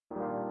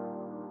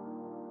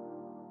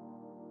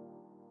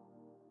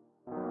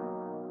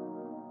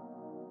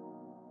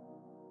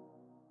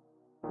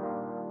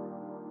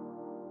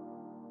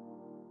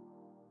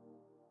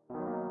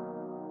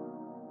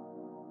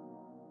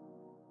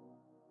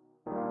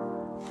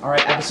All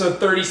right, episode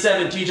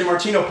 37, TJ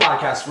Martino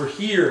podcast. We're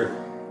here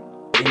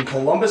in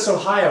Columbus,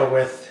 Ohio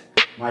with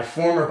my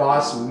former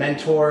boss,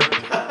 mentor,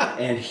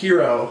 and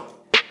hero.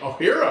 Oh,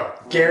 hero.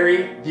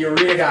 Gary, the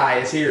arena guy,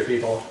 is here,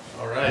 people.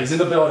 All right. He's in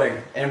the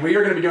building. And we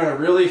are going to be doing a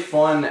really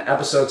fun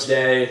episode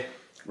today.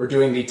 We're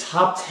doing the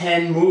top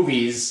 10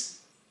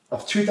 movies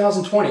of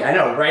 2020. I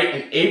know, right?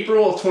 In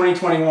April of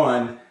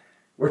 2021,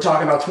 we're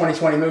talking about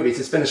 2020 movies.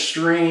 It's been a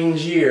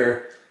strange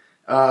year,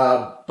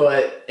 and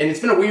it's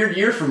been a weird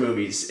year for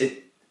movies.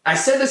 I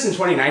said this in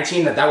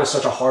 2019 that was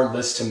such a hard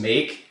list to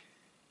make,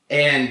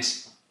 and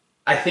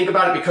I think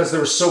about it because there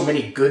were so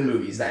many good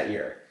movies that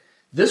year.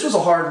 This was a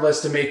hard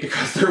list to make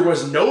because there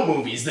was no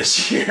movies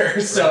this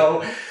year,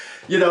 so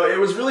it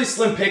was really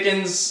slim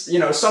pickings.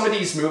 Some of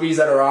these movies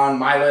that are on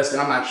my list,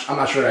 and I'm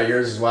not sure about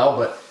yours as well,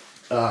 but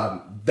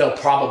they'll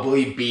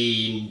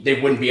probably they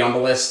wouldn't be on the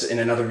list in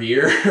another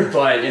year.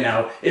 But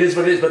it is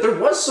what it is. But there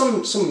was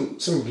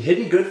some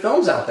hidden good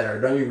films out there.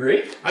 Don't you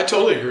agree? I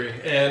totally agree.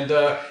 And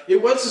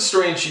it was a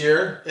strange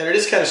year, and it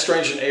is kind of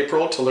strange in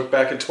April to look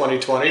back at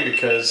 2020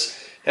 because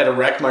I had to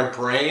rack my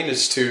brain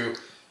as to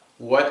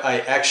what I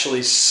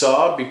actually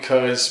saw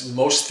because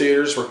most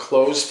theaters were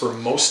closed for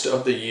most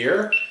of the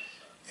year.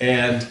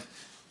 And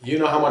you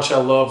know how much I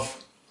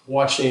love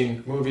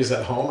watching movies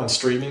at home on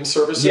streaming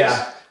services.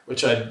 Yeah.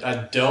 Which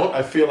I don't.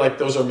 I feel like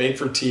those are made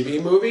for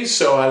TV movies.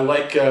 So I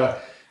like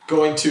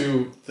going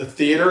to the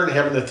theater and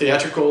having the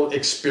theatrical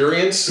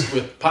experience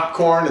with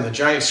popcorn and the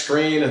giant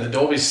screen and the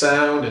Dolby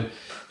sound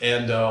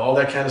and all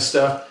that kind of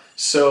stuff.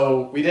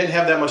 So we didn't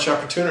have that much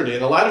opportunity.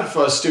 And a lot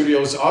of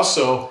studios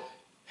also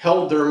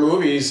held their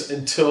movies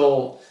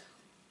until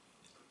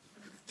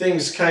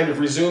things kind of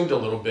resumed a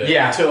little bit.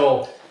 Yeah.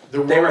 Until the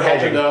world They were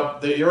hedging.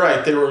 opened up. You're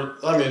right.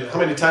 How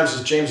many times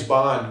has James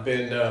Bond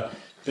been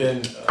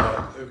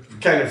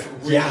kind of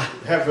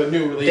have a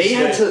new release?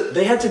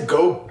 They had to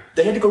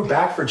go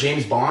back for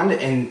James Bond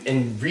and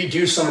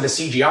redo some of the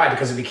CGI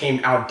because it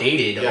became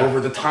outdated over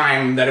the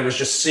time that it was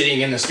just sitting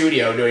in the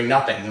studio doing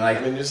nothing.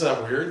 Isn't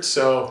that weird?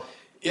 So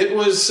it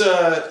was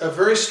a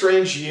very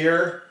strange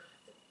year,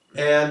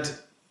 and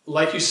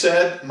like you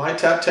said, my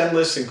top 10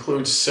 list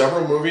includes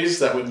several movies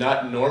that would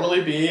not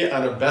normally be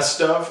on a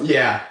best of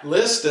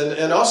list,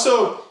 and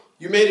also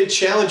you made it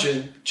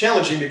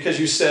challenging because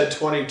you said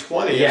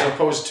 2020 as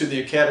opposed to the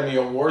Academy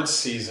Awards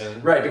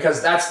season. Right,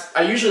 because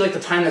I usually like to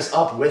time this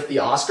up with the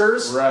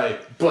Oscars. Right.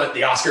 But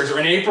the Oscars are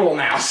in April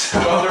now. So.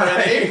 Well,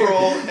 they're in April,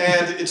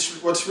 and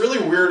it's what's really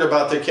weird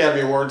about the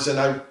Academy Awards,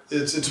 and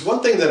it's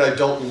one thing that I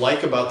don't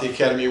like about the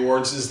Academy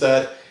Awards is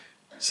that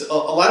a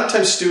lot of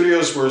times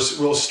studios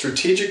will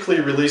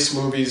strategically release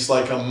movies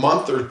like a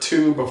month or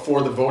two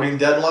before the voting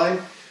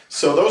deadline.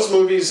 So those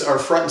movies are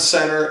front and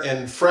center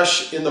and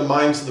fresh in the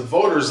minds of the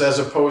voters as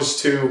opposed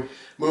to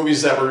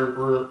movies that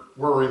were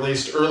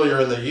released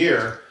earlier in the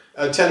year.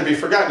 Tend to be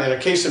forgotten. And a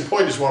case in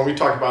point is one we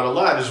talk about a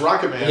lot is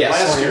Rocketman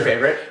last year, your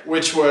favorite.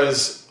 Which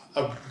was,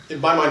 in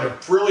my mind, a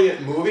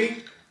brilliant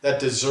movie that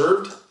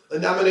deserved a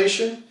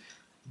nomination.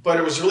 But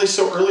it was really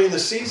so early in the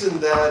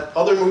season that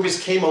other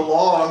movies came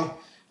along,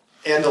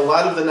 and a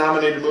lot of the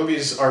nominated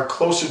movies are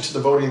closer to the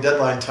voting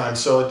deadline time,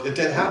 so it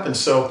didn't happen.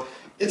 So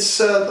it's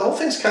the whole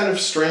thing's kind of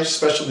strange,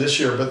 especially this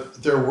year,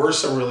 but there were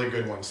some really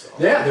good ones,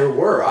 though. Yeah, there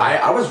were.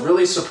 I was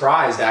really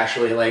surprised,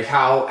 actually, like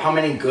how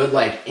many good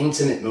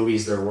intimate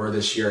movies there were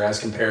this year as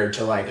compared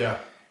to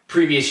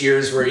previous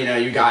years where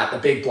you got the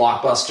big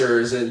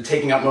blockbusters and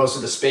taking up most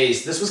of the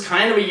space. This was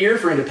kind of a year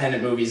for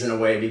independent movies in a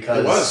way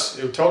because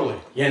it totally.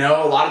 A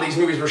lot of these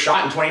movies were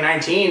shot in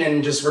 2019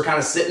 and just were kind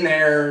of sitting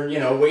there,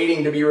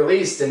 waiting to be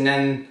released, and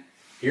then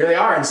here they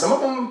are, and some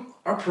of them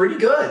are pretty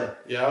good.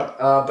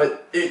 Yeah.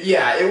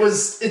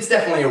 It's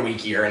definitely a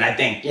weak year, and I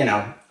think,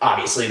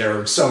 obviously there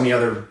are so many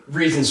other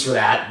reasons for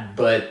that,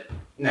 but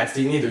that's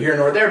neither here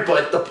nor there.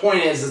 But the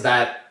point is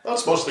that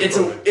it's mostly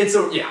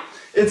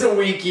it's a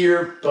weak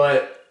year,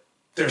 but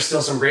there's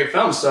still some great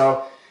films.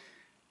 So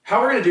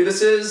how we're going to do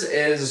this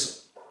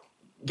is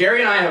Gary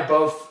and I have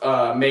both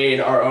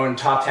made our own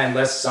top 10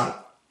 lists on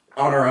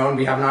our own.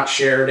 We have not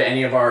shared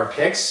any of our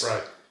picks.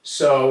 Right.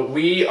 So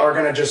we are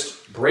going to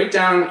just break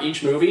down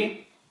each movie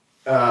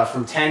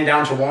from 10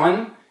 down to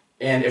 1.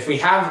 And if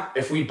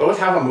we both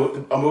have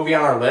a movie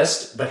on our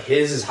list, but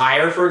his is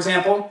higher, for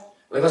example,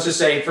 let's just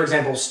say, for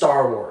example,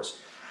 Star Wars.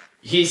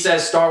 He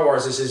says Star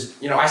Wars is his,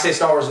 I say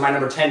Star Wars is my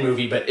number 10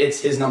 movie, but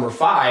it's his number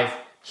 5.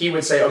 He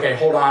would say, okay,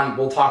 hold on,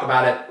 we'll talk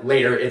about it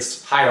later.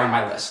 It's higher on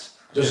my list.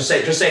 Just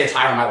say it's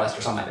higher on my list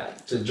or something like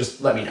that. So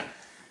just let me know.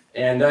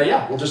 And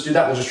we'll just do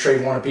that. We'll just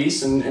trade one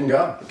apiece and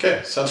go.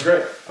 Okay, sounds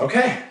great.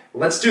 Okay,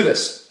 let's do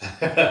this.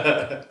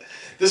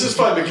 This is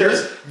fun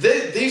because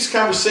these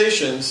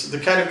conversations, the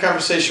kind of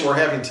conversation we're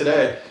having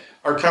today,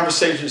 are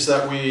conversations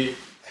that we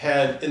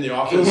had in the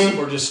office. Mm-hmm.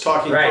 We're just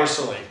talking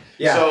personally.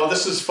 Yeah. So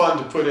this is fun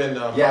to put in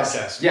a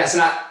podcast. Yes,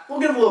 and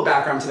we'll give a little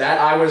background to that.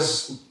 I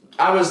was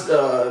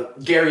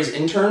Gary's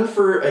intern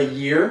for a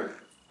year.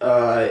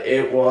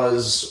 It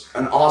was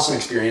an awesome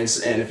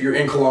experience, and if you're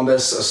in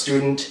Columbus, a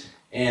student,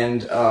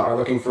 and are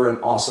looking for an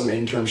awesome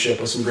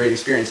internship with some great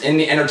experience in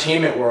the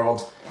entertainment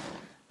world,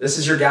 This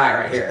is your guy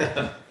right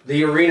here.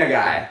 The arena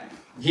guy.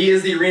 He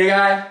is the arena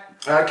guy.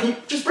 Can you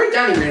just break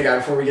down the arena guy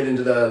before we get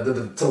into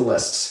the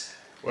lists?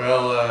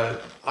 Well,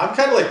 I'm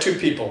kind of like two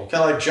people,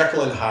 kind of like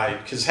Jekyll and Hyde,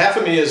 because half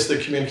of me is the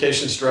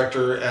communications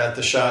director at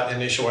The Shot and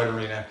Nationwide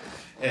Arena.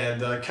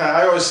 And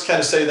I always kind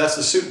of say that's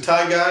the suit and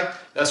tie guy.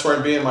 That's where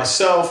I'm being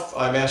myself.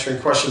 I'm answering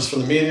questions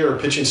from the media or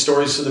pitching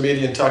stories to the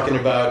media and talking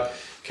about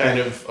kind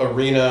of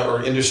arena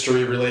or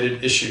industry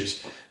related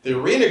issues. The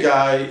arena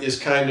guy is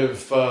kind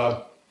of,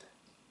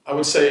 I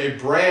would say, a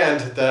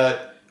brand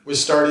that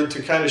was started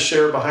to kind of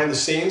share behind the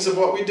scenes of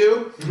what we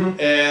do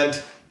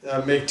and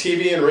make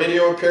TV and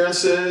radio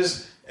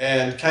appearances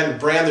and kind of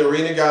brand the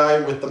arena guy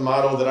with the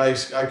motto that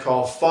I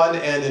call fun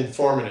and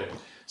informative.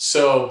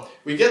 So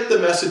we get the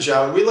message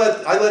out.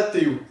 I let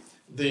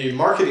the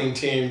marketing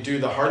team do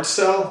the hard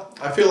sell.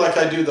 I feel like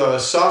I do the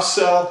soft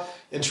sell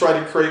and try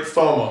to create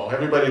FOMO.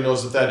 Everybody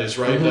knows what that is,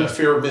 right? The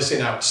fear of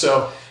missing out.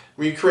 So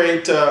we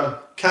create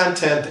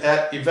content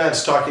at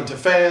events, talking to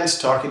fans,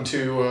 talking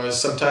to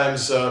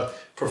sometimes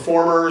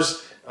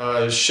performers,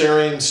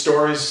 sharing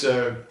stories,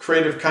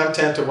 creative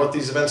content of what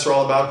these events are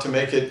all about to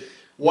make it,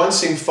 one,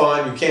 seem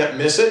fun. You can't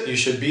miss it. You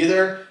should be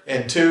there.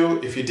 And two,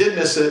 if you did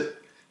miss it,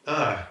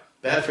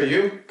 bad for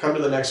you, come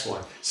to the next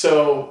one.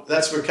 So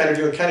that's what we're kind of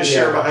doing, kind of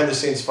share behind the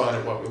scenes fun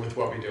with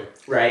what we do.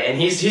 Right, and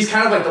he's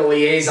kind of like the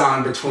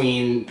liaison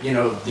between,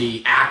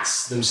 the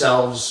acts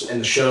themselves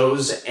and the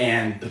shows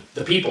and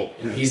the people.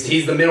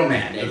 He's the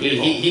middleman, and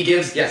he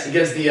gives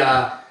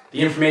the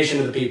information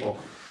to the people,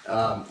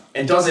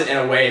 and does it in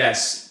a way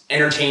that's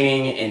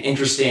entertaining and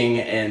interesting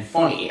and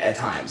funny at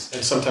times.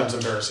 And sometimes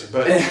embarrassing,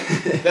 but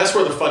that's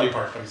where the funny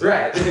part comes in.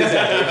 Right,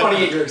 exactly.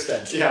 Funny at your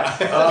expense. Yeah.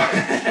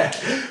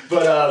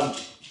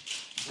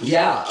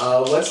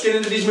 Let's get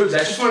into these movies.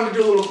 I just wanted to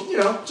do a little,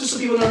 just so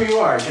people know who you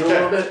are. Do a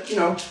little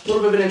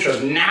bit of an intro.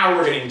 Now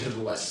we're getting into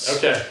the list.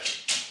 Okay.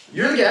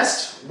 You're the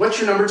guest. What's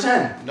your number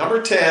 10?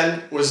 Number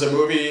 10 was a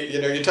movie,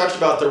 you talked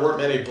about there weren't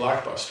many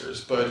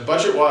blockbusters, but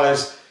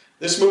budget-wise,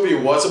 this movie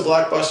was a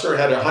blockbuster. It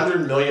had a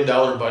 $100 million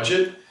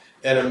budget,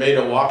 and it made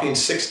a whopping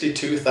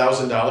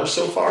 $62,000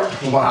 so far.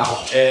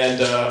 Wow.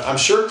 And I'm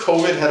sure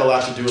COVID had a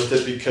lot to do with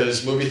it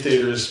because movie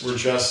theaters were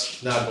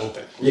just not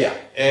open. Yeah.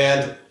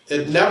 And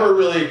it never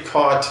really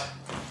caught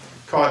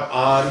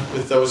on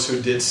with those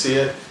who did see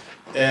it.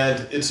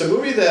 And it's a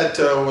movie that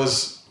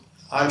was,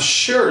 I'm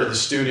sure the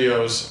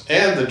studios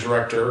and the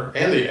director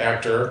and the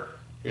actor,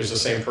 he was the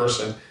same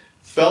person,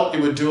 felt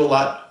it would do a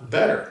lot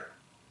better.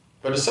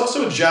 But it's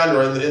also a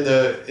genre in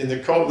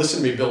the COVID,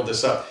 listen to me build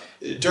this up.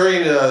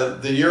 During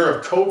the year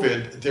of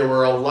COVID, there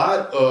were a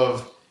lot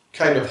of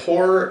kind of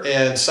horror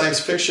and science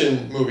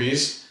fiction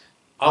movies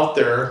out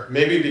there,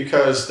 maybe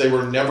because they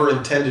were never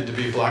intended to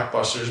be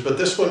blockbusters, but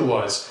this one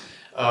was.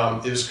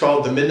 It was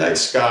called The Midnight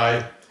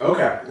Sky.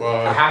 Okay.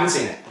 I haven't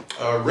seen it.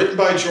 Written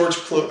by George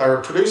Clooney,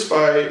 or produced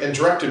by and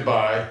directed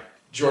by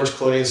George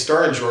Clooney, and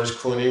starring George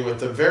Clooney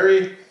with a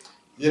very,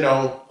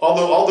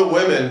 all the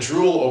women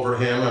drool over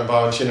him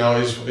about,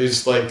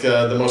 he's like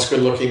the most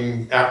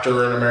good-looking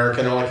actor in America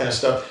and all that kind of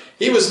stuff.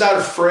 He was not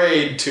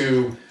afraid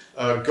to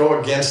go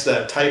against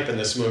that type in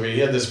this movie. He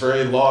had this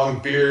very long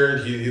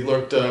beard. He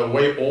looked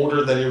way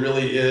older than he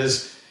really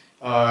is.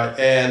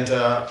 And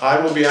I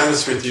will be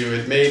honest with you,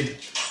 it made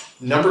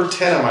number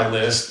 10 on my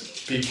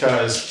list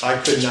because I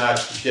could not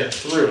get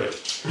through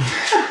it.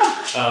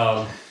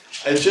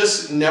 It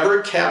just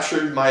never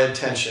captured my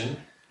attention.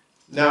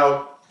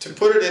 Now, to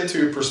put it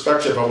into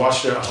perspective, I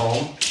watched it at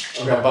home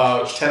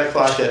about 10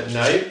 o'clock at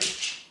night.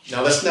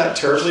 Now, that's not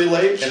terribly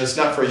late, and it's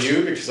not for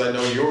you because I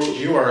know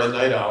you are a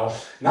night owl.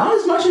 Not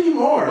as much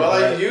anymore. Well,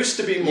 I used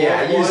to be more.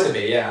 Yeah, I used to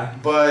be, yeah.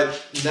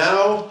 But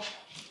now,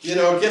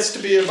 it gets to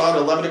be about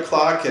 11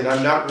 o'clock, and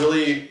I'm not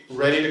really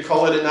ready to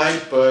call it a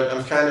night, but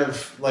I'm kind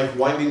of like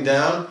winding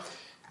down.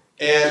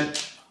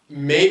 And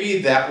maybe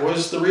that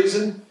was the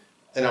reason.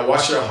 And I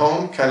watched it at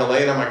home, kind of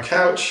laying on my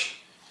couch.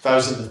 If I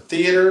was in the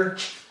theater,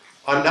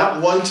 I'm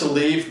not one to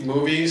leave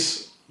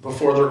movies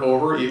before they're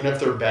over, even if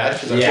they're bad,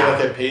 because I feel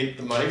like I paid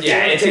the money for it.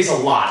 Yeah, it takes a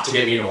lot to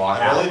get me to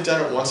walk out. I've only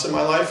done it once in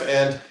my life,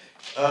 and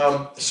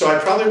so I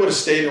probably would have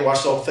stayed and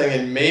watched the whole thing,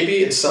 and maybe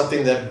it's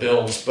something that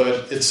builds,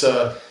 but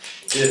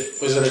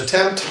it was an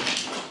attempt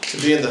to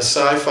be in the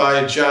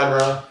sci-fi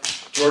genre.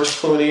 George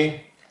Clooney,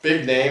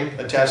 big name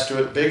attached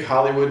to it, big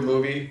Hollywood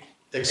movie.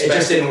 It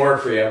just didn't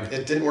work for you.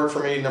 It didn't work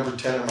for me, number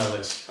 10 on my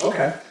list.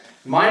 Okay.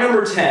 My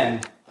number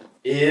 10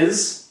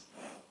 is...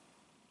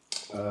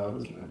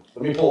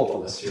 let me pull up the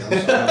list here.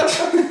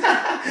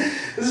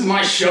 This is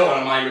my show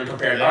and I'm not even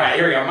prepared. All right,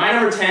 here we go. My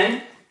number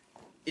 10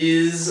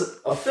 is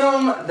a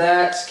film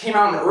that came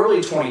out in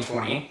early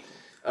 2020.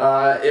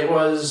 It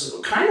was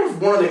kind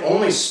of one of the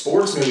only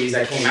sports movies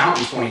that came out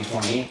in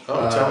 2020.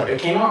 It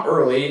came out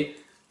early,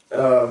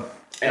 and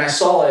I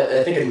saw it,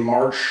 I think, in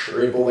March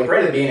or April, like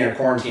right at the beginning of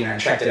quarantine. I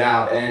checked it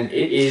out, and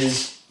it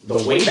is The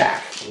Way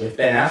Back with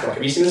Ben Affleck.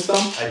 Have you seen this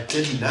film? I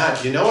did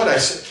not. You know what?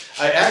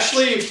 I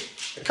actually,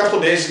 a couple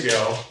days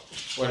ago,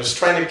 when I was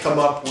trying to come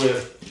up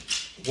with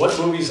what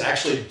movies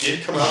actually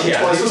did come out in 2020.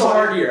 Yeah, this was a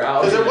hard year.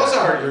 Because it was a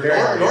hard year. Very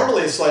hard year.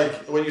 Normally, it's like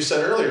what you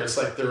said earlier. It's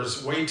like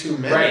there's way too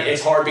many. Right,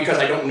 it's hard because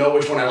I don't know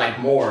which one I like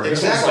more.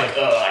 Exactly. It's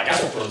like, I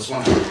guess I'll throw this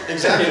one.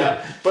 Exactly.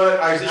 Yeah. But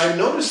I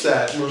noticed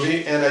that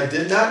movie, and I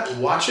did not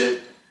watch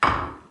it,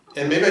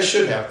 and maybe I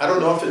should have. I don't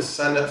know if it's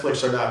on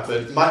Netflix or not,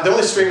 but the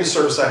only streaming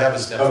service I have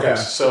is Netflix. Okay.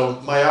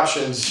 So my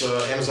options,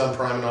 Amazon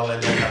Prime and all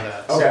that, don't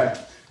have that.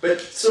 Okay. But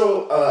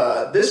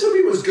so this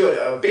movie was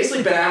good.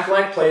 Basically, Ben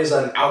Affleck plays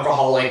an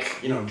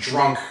alcoholic,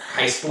 drunk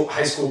high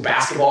school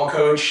basketball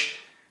coach,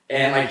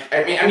 and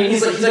I mean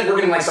he's like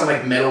working in like some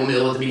like metal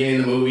mill at the beginning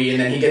of the movie, and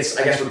then he gets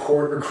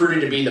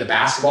recruited to be the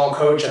basketball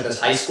coach at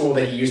this high school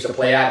that he used to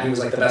play at. He was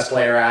like the best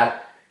player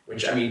at.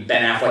 Which, I mean,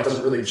 Ben Affleck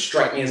doesn't really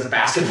strike me as a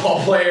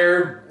basketball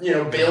player,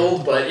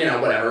 build, but,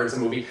 whatever, it's a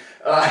movie.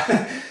 I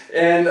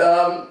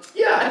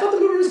thought the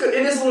movie was good.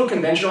 It is a little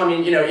conventional. I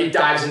mean, it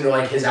dives into,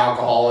 like, his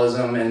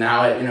alcoholism and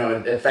how it,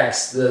 it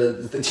affects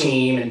the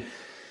team. And,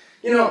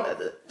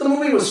 the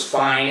movie was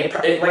fine. It,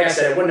 like I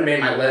said, it wouldn't have made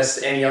my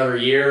list any other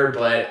year,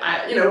 but,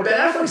 Ben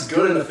Affleck's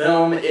good in the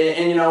film, and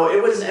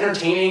it was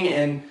entertaining,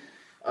 and,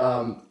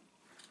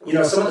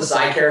 some of the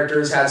side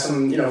characters had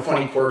some,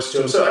 funny quirks to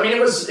them. So, I mean,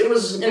 it was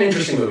an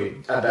interesting movie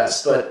at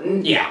best, but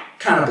yeah,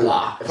 kind of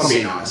blah, if I'm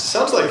being honest.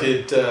 Sounds like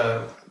it,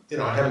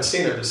 I haven't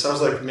seen it, but it sounds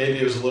like maybe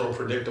it was a little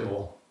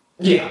predictable.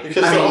 Yeah.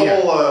 Because the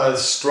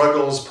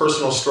whole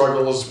personal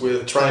struggles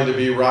with trying to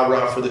be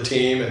rah-rah for the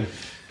team and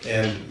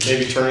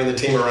maybe turning the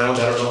team around.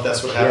 I don't know if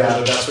that's what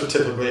happened, but that's what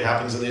typically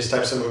happens in these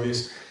types of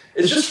movies.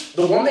 It's just,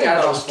 the one thing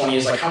I thought was funny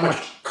is, like, how much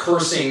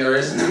cursing there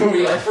is in the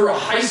movie. Like, for a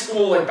high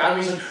school, like, battle,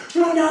 he's like,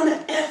 run down the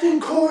effing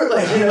court.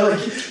 Like,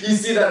 you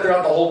see that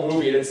throughout the whole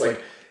movie, and it's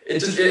like,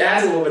 it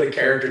adds a little bit of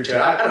character to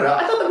it. I don't know.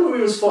 I thought the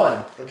movie was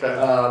fun.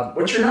 Okay.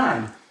 What's your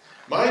 9?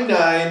 My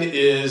 9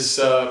 is,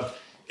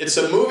 it's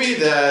a movie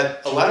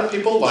that a lot of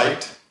people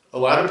liked. A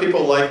lot of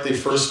people liked the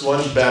first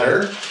one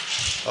better.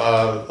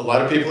 A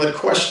lot of people had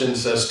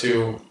questions as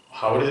to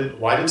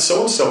why did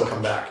so-and-so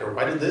come back, or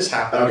why did this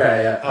happen?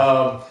 Okay,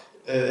 yeah.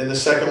 In the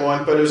second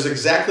one, but it was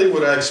exactly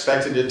what I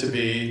expected it to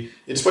be.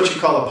 It's what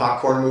you call a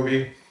popcorn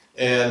movie,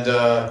 and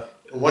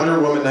Wonder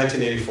Woman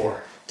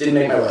 1984. Didn't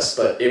make my list,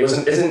 but it's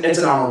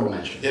an honorable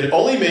mention. It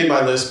only made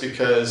my list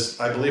because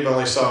I believe I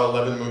only saw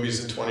 11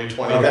 movies in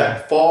 2020 Okay.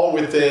 that fall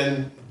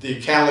within the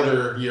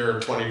calendar year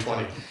of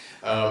 2020.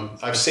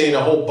 I've seen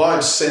a whole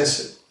bunch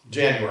since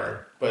January,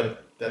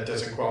 but that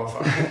doesn't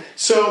qualify.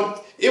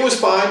 So it was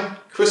fine.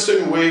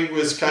 Kristen Wiig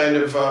was kind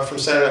of from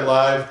Saturday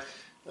Night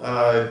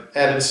Live,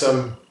 added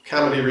some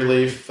comedy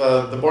relief.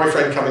 The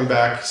boyfriend coming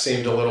back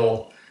seemed a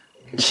little...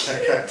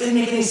 It didn't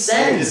make any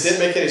sense. It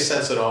didn't make any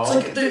sense at all. It's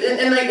like, and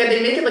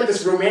they make it like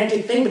this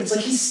romantic thing, but it's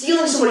like he's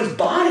stealing somebody's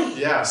body.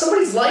 Yeah.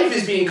 Somebody's life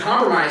is being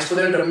compromised for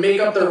them to make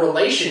up their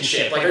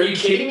relationship. Like, are you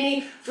kidding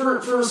me?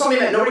 For something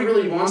that nobody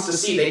really wants to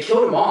see, they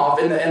killed him off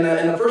in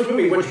the first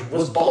movie, which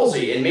was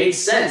ballsy and made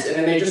sense, and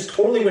then they just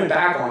totally went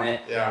back on it.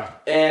 Yeah.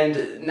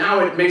 And now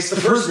it makes the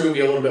first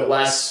movie a little bit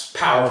less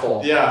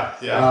powerful. Yeah.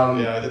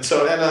 And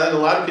so, and a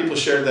lot of people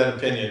shared that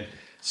opinion.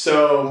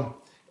 So,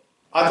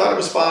 I thought it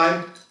was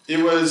fine.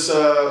 It was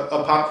a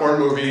popcorn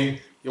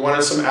movie. You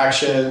wanted some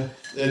action.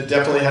 It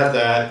definitely had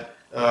that.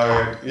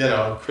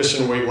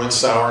 Kristen Wiig went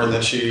sour, and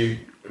then she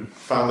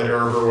found the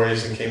error of her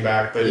ways and came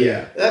back. But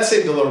yeah, that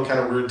seemed a little kind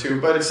of weird too.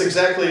 But it's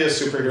exactly a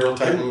superhero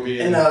type movie,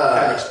 and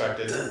kind of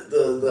expected.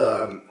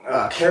 The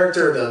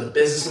character, the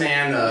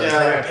businessman,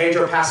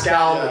 Pedro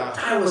Pascal. Yeah.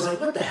 I was like,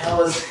 what the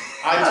hell is?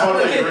 I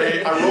totally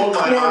agree. I rolled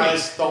my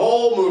eyes. The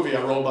whole movie,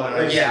 I rolled my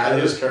eyes at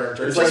his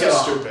character. It's like so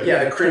stupid.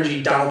 Yeah, the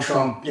cringy Donald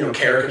Trump,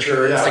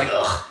 caricature. It's like,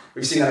 ugh.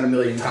 We've seen that a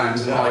million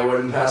times in Hollywood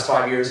in the past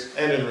 5 years.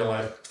 And in real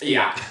life.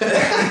 Yeah.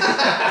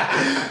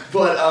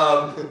 But,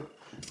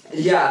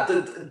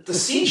 the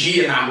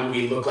CG in that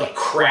movie looked like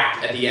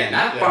crap at the end.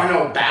 That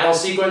final battle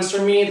sequence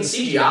for me, the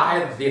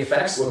CGI, the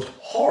effects looked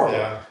horrible.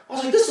 Yeah. I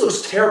was like, this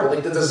looks terrible.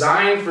 Like, the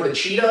design for the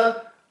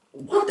cheetah,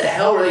 what the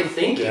hell were they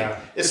thinking? Yeah.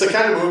 It's the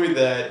kind of movie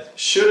that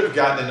should have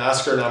gotten an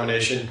Oscar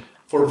nomination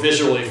for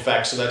visual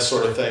effects and that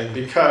sort of thing,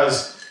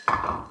 because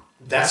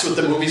that's what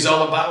the movie's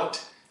all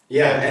about.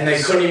 Yeah, and they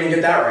couldn't even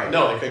get that right.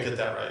 No, they couldn't get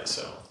that right,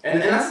 so...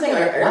 And that's the thing,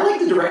 I like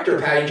the director,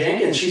 Patty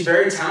Jenkins. She's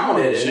very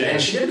talented, and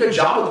she did a good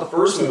job with the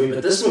first movie,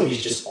 but this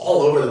movie's just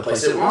all over the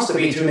place. It wants to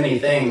be too many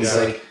things.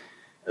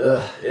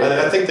 Yeah.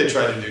 I think they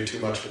tried to do too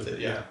much with it,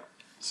 yeah.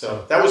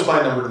 So, that was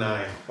my number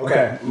 9.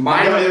 Okay.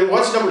 It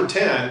was number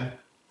 10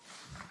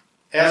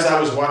 as I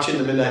was watching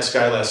The Midnight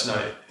Sky last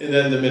night. And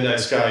then The Midnight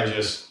Sky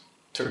just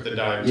took the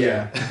dive.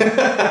 Yeah.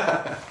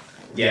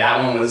 Yeah,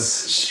 that one was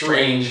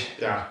strange.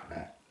 Yeah.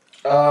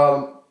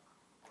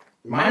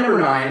 My number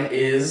 9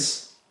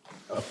 is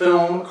a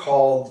film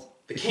called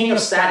The King of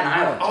Staten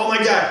Island. Oh my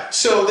God!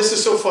 So this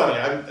is so funny.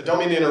 I don't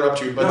mean to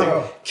interrupt you, but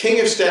The King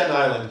of Staten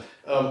Island.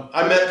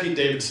 I met Pete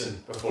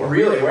Davidson before.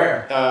 Really?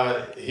 Where?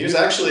 He was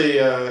actually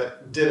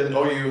did an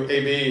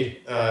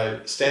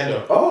OUAB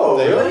stand-up. Oh,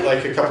 really?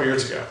 Like a couple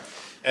years ago,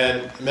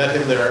 and met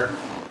him there.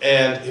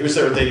 And he was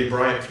there with Davey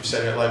Bryant from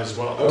Saturday Night Live as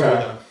well.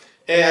 Okay.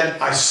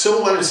 And I so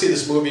wanted to see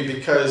this movie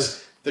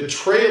because the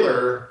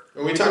trailer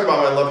when we talk about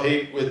my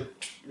love-hate with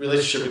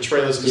relationship with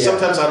trailers, because Yeah.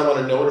 sometimes I don't want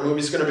to know what a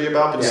movie's going to be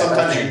about, but Yeah,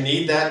 sometimes definitely. you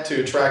need that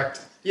to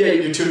attract Yeah,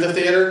 you to the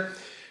theater.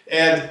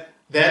 And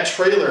that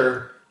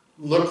trailer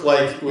looked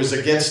like it was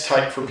against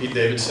type for Pete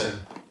Davidson.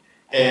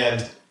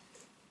 And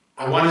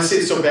I wanted to see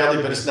it so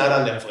badly, but it's not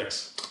on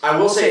Netflix. I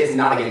will say it's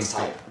not against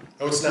type.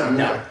 Oh, it's not?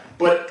 No, Okay.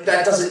 but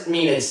that doesn't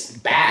mean it's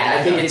bad.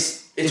 I think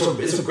it's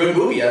a good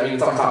movie. I mean,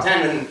 it's on top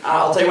 10, and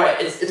I'll tell you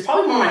what, it's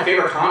probably one of my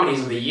favorite comedies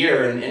of the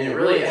year, and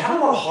it had a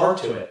lot of heart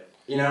to it.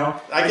 You know,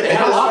 it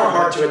had a lot more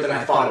heart to it than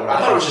I thought it would. I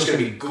thought it was just going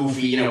to be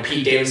goofy. You know,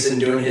 Pete Davidson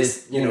doing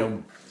his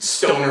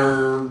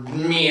stoner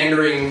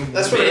meandering.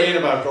 That's what bit. I mean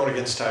about going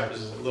against type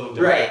is a little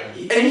different.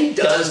 Right, and he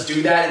does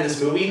do that in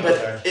this movie, but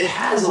Okay. it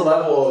has a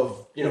level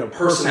of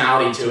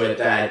personality to it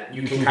that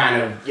you can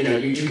kind of you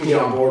can get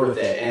on board with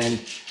it, and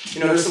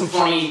there's some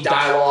funny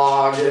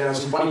dialogue,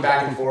 some funny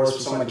back and forth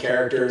with some of the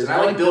characters, and I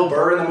like Bill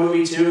Burr in the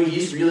movie too.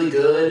 He's really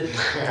good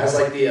as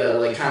like the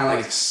kind of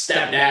like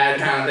stepdad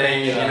kind of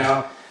thing,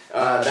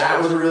 that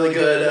was a really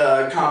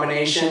good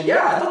combination.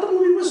 Yeah, I thought the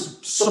movie was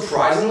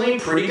surprisingly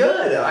pretty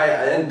good.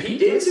 And Pete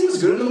Davidson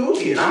was good in the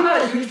movie, and I'm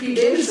not a huge Pete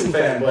Davidson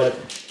fan, but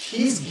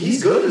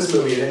he's good in this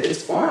movie, and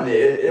it's fun.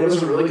 It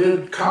was a really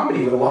good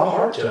comedy with a lot of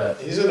heart to it.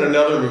 He's in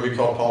another movie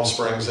called Palm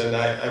Springs, and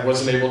I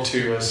wasn't able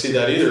to see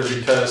that either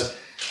because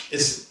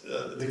it's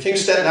The King of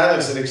Staten Island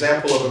is an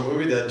example of a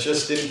movie that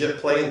just didn't get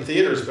play in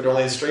theaters, but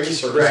only in streaming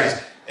services.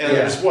 Right. And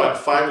there's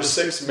 5 or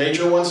 6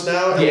 major ones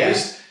now at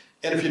least.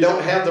 And if you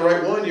don't have the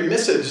right one, you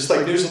miss it. Just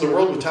like News of the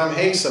World with Tom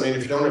Hanks. I mean,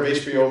 if you don't have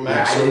HBO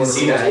Max, I didn't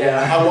see that.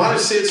 Yeah, I wanted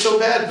to see it so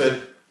bad, but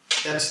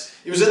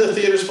it was in the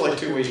theaters for like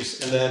 2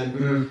 weeks, and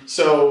then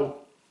so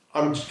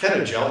I'm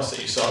kind of jealous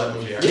that you saw that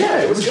movie. Actually.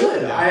 Yeah, it was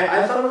good.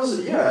 I thought it was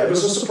it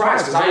was a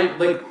surprise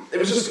because it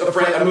was just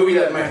a movie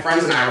that my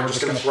friends and I were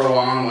just gonna throw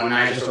on one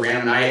night, just a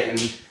random night, and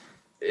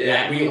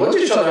we looked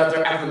at each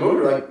other after the movie.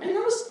 We were like, man,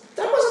 that wasn't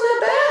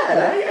that bad.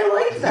 I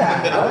liked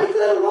that. I liked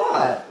that a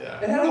lot.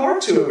 Yeah. It had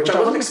heart to it, which I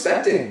wasn't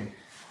expecting.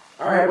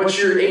 All right, what's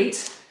your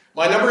 8?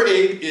 My number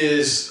 8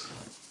 is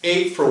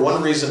 8 for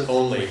one reason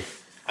only.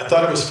 I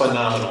thought it was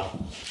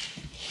phenomenal.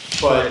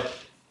 But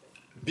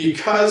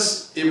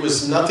because it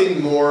was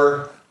nothing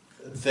more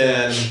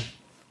than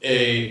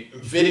a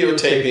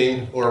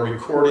videotaping or a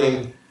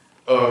recording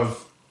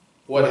of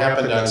what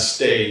happened on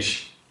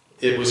stage,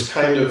 it was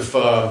kind of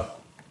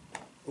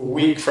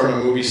weak from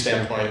a movie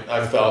standpoint,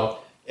 I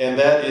felt. And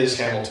that is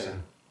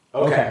Hamilton.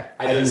 Okay,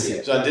 I didn't see it.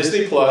 It's on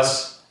Disney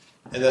Plus.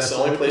 And that's the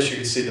only place you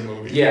could see the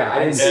movie. Yeah, I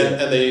didn't see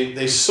it. And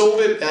they sold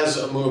it as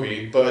a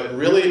movie, but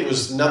really it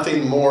was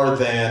nothing more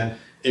than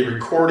a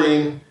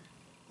recording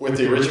with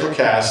the original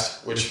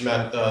cast, which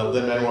meant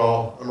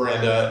Lin-Manuel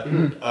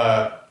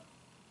Miranda,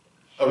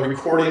 a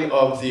recording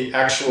of the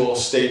actual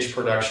stage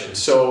production.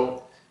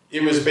 So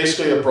it was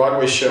basically a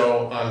Broadway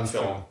show on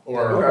film,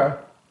 or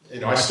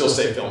I still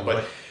say film,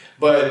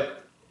 but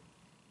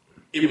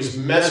it was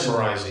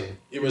mesmerizing.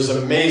 It was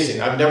amazing.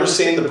 I've never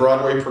seen the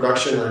Broadway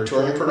production or a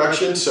touring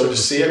production, so to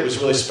see it was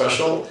really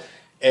special.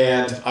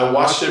 And I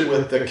watched it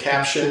with the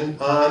caption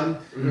on,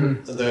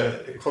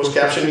 the closed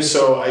captioning,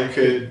 so I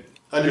could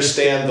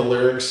understand the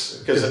lyrics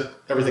because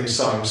everything's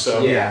sung.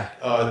 So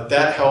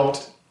that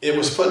helped. It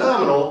was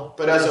phenomenal,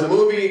 but as a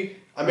movie,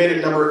 I made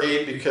it number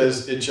 8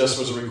 because it just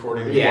was a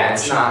recording. Yeah,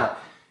 it's not.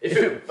 If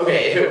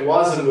it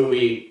was a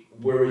movie,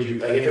 where would you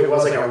if it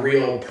was like a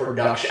real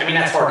production? I mean,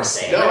 that's hard to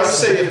say. No, I would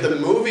say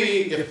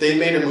if they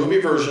made a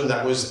movie version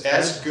that was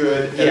as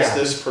good as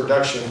this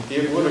production,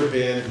 it would have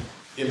been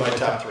in my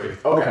top 3.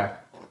 Okay.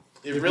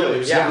 It really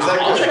was. Yeah, it was that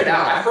I'll good. check it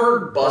out. I've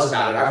heard buzz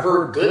about it. I've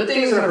heard good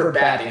things and I've heard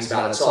bad things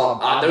about it. So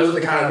those are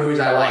the kind of movies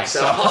I like.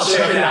 So I'll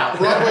check it out.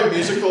 Broadway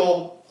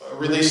musical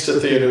released to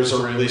theaters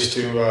or released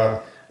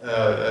to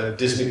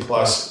Disney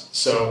Plus,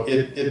 so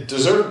it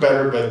deserved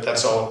better. But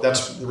that's all.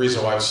 That's the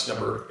reason why it's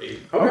number 8.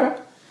 Okay.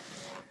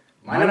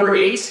 My number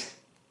 8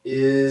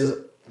 is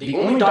the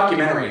only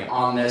documentary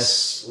on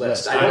this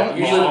list. I don't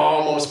usually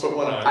almost put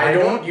one on. I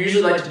don't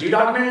usually like to do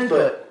documentaries,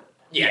 but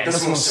yeah,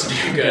 this one's so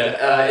damn good.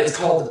 It's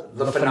called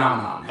The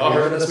Phenomenon. Have you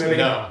heard of this movie?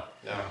 No.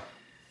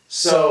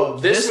 So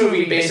this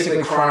movie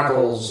basically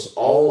chronicles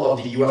all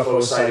of the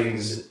UFO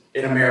sightings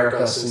in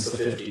America since the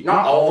 50s.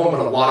 Not all of them,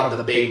 but a lot of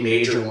the big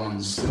major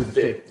ones from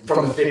the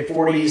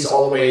 40s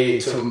all the way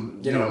to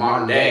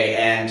modern day.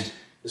 And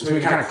this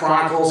movie kind of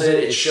chronicles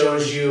it. It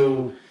shows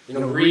you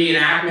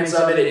reenactments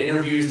of it. It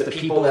interviews the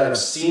people that have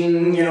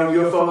seen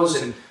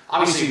UFOs, and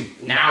obviously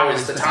now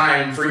is the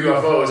time for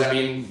UFOs. I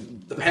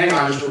mean, the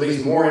Pentagon just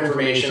released more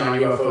information on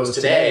UFOs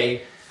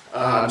today,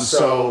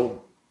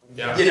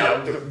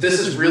 this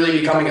is really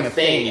becoming a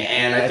thing,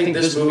 and I think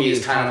this movie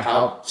is kind of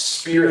helped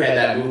spearhead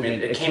that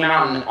movement. It came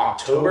out in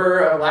October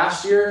of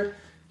last year,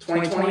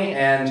 2020,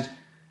 and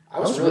I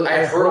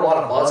had heard a lot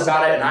of buzz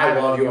about it, and I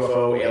love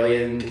UFO,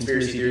 alien,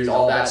 conspiracy theories,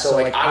 all that, so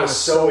I was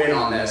so in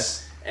on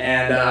this.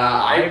 And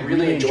I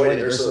really enjoyed it.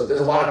 There's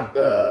a lot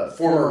of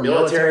former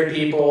military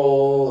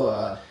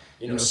people,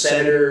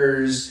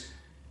 senators,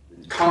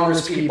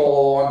 Congress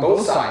people on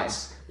both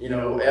sides.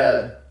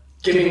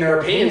 giving their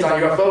opinions on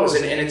UFOs,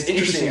 and it's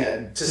interesting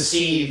to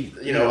see,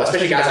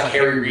 especially guys like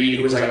Harry Reid,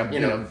 who was like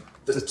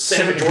the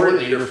Senate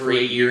Majority Leader for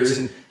 8 years,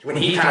 and when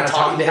he kind of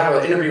talked, they have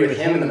an interview with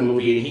him in the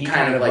movie, and he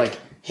kind of like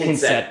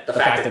hints at the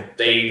fact that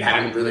they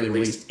haven't really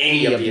released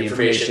any of the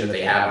information that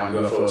they have on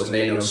UFOs, and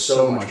they know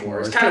so much more.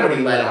 It's kind of what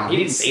he led on. He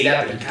didn't say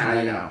that, but he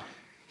kind of,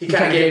 he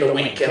kind of gave the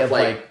wink of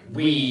like,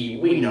 we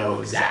know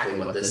exactly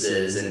what this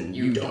is, and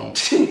you don't,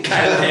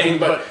 kind of thing.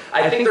 But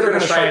I think they're going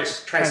to try and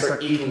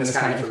start eking this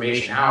kind of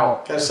information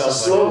out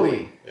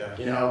slowly,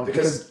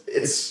 because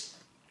it's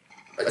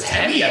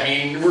heavy. I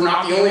mean, we're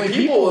not the only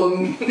people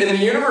in the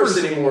universe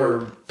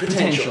anymore,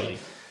 potentially.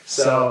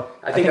 So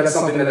I think that's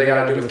something that they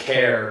got to do with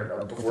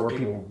care before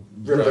people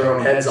rip their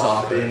own heads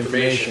off the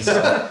information.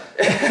 So.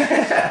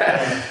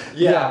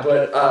 Yeah,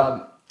 but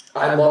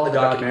I love the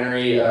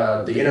documentary.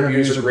 The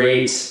interviews are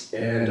great,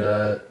 and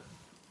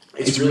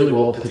it's really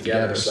well put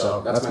together.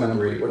 So that's my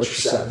number 8. What's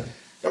your 7?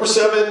 Number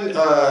 7,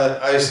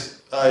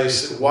 I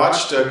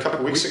watched a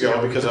couple weeks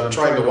ago because I'm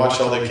trying to watch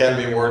all the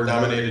Academy Award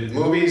nominated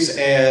movies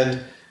and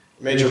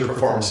major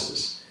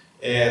performances.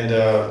 And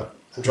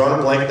I'm drawing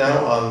a blank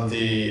now on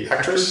the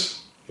actress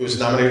who was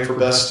nominated for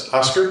Best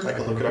Oscar. I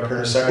can look it up here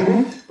in a second.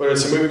 Mm-hmm. But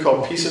it's a movie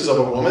called Pieces of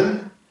a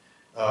Woman.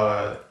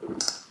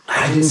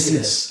 I didn't see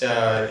this.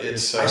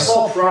 I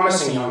saw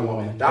Promising Young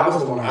Woman. That was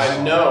the one I saw.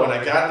 I know,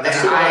 and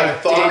that's the one I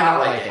thought. Did not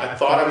like it. I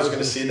thought I was going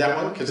to see that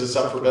one because it's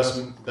up for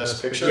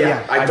Best Picture.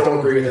 Yeah, I don't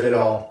agree with it at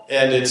all.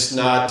 And it's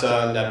not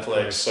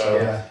Netflix, so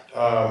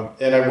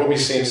and I will be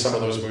seeing some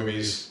of those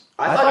movies.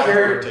 I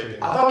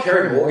thought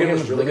Carey Mulligan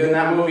was really good in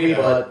that movie,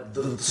 but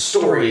the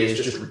story is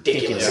just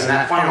ridiculous. And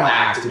that final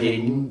act, with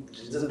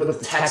the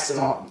text and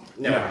all.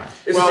 No.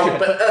 Good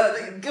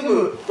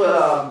movie.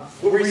 But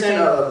what were you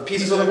saying?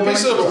 Pieces of a Woman?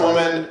 Pieces of a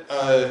Woman,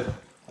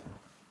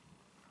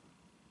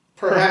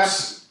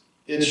 perhaps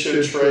it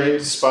should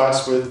trade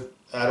spots with,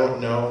 I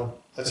don't know.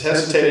 It's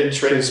hesitated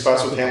trading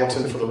spots with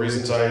Hamilton for the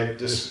reasons I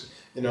just,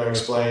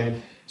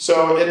 explained.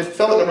 So it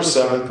fell at number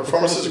 7.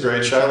 Performances are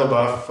great. Shia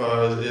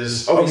LaBeouf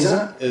is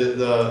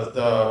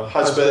the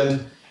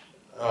husband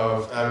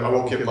of, I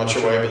won't give much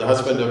away, but the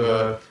husband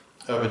of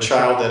a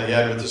child that he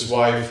had with his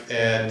wife,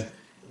 and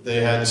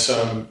they had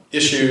some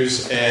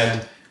issues,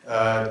 and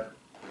the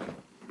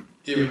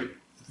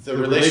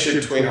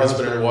relationship between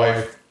husband and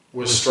wife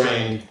was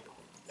strained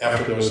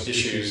after those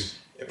issues.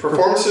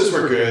 Performances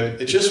were good.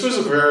 It just was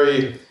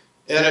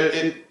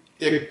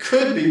it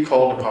could be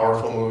called a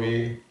powerful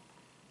movie.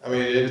 I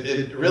mean,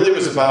 it really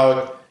was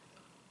about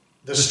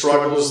the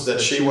struggles that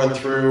she went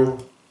through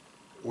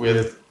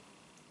with,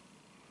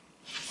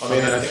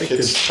 I think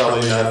it's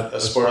probably not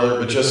a spoiler,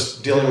 but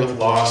just dealing with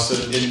loss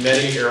in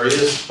many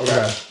areas.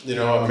 Okay.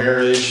 A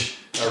marriage,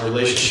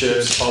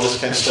 relationships, all this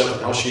kind of stuff,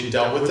 and how she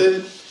dealt with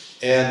it.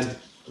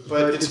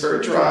 But it's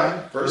very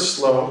dry, very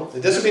slow.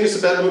 It doesn't mean it's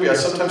a bad movie. I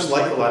sometimes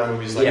like a lot of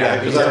movies like that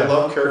because I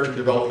love character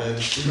development.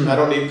 Mm-hmm. I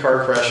don't need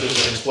car crashes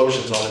and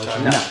explosions all the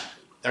time. No.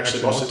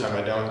 Actually, most of the time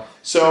I don't.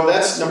 So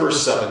that's number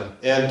 7.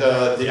 And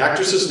the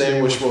actress's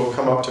name, which will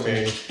come up to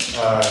me,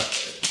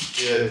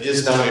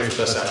 is nominated for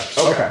Best Actress.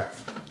 Okay.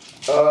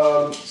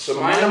 So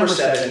my number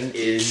 7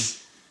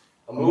 is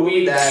a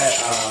movie that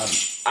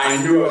I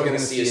knew I was going to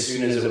see as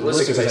soon as it was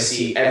listed because I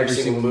see every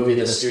single movie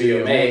that the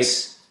studio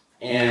makes.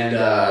 And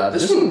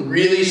this one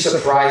really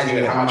surprised me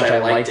with how much I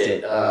liked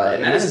it.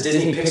 And that is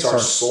Disney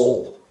Pixar's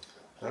Soul.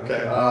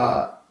 Okay.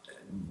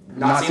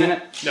 Not seen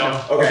it?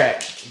 No. Okay.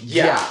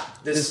 Yeah.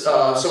 This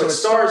so it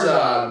stars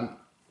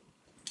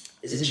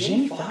is it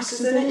Jamie Foxx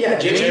is in it? Yeah,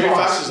 Jamie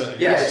Foxx is in it.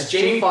 Yeah, it's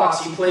Jamie Foxx.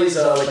 He plays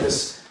like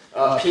this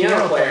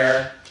piano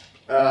player,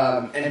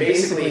 and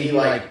basically he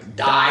like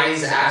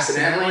dies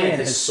accidentally, and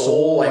his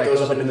soul like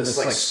goes up into this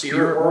like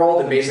spirit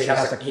world, and basically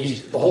has like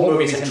the whole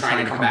movie is him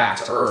trying to come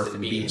back to Earth and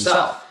be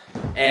himself.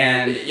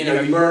 And you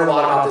learn a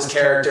lot about this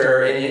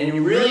character, and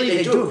you really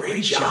they do a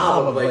great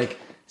job of like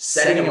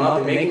setting him up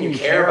and making you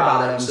care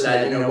about him so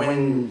that,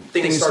 when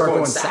things start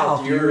going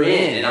south, you're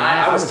in. And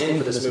I was in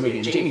for this movie.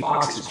 And Jamie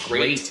Foxx is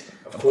great.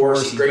 Of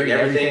course, he's great in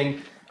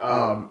everything.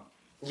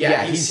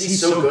 He's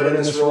so good in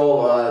this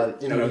role.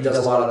 He does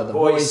a lot of the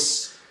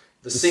voice,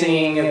 the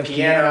singing, and the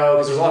piano,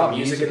 because there's a lot of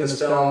music in this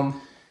film.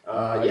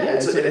 And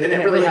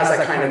it really has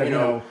that kind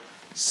of,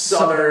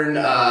 southern,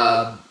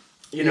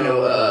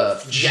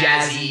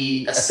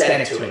 jazzy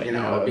aesthetic to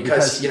it,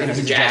 because, he's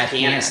a jazz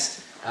pianist.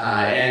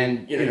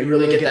 And you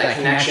really get that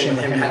connection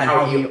with him and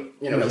how he,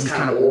 he's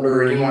kind of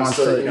older and he wants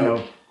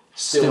to,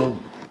 still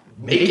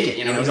make it.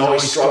 He's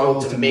always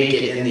struggled to make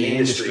it in the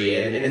industry,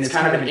 and it's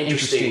kind of an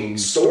interesting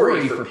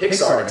story for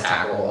Pixar to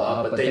tackle.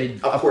 But they,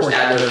 of course,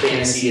 add their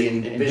fantasy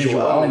and visual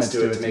elements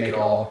to it to make it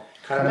all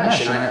kind of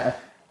mesh. And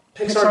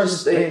Pixar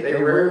just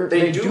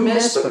they do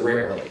miss, but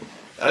rarely.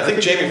 I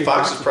think Jamie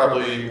Foxx is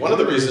probably one of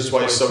the reasons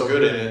why he's so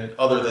good in it,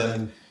 other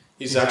than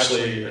he's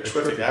actually a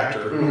terrific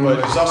actor,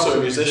 but he's also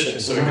a musician,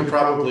 so he could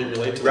probably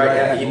relate to that. Right,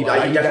 yeah,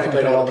 he definitely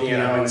played all the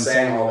piano and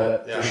sang all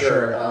of it, for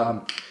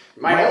sure.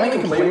 My only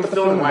complaint with the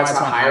film and why it's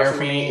not higher for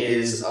me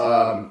is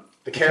the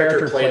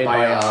character played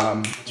by,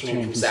 what's her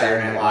name from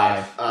Saturday Night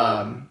Live?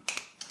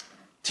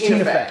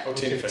 Tina Fey. Oh,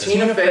 Tina Fey.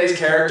 Tina Fey's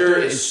character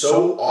is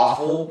so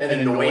awful and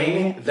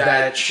annoying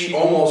that she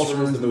almost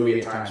ruins the movie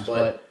at times.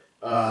 But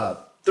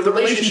the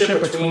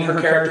relationship between her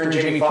character and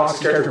Jamie Foxx's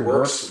character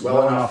works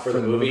well enough for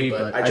the movie.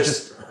 But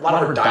a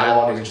lot of her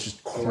dialogue is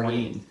just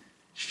corny.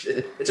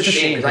 It's a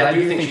shame because I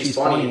do think she's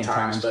funny at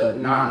times, but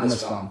not in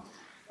this film.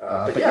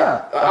 But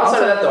yeah,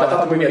 outside of that though, I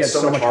thought the movie had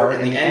so much heart,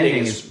 and the ending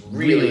is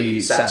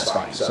really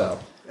satisfying. So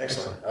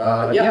excellent.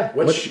 Yeah,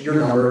 what's your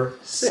number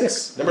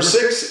 6? Number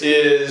 6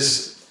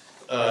 is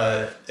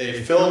a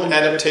film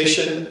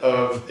adaptation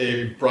of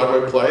a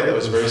Broadway play that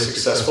was very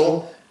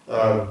successful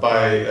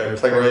by a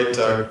playwright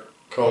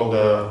called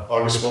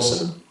August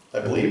Wilson,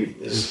 I believe,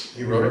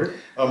 he wrote it.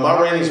 Ma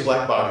Rainey's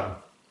Black Bottom.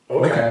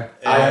 Okay.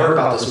 I heard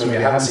about this movie.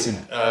 I haven't seen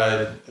it.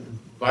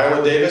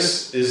 Viola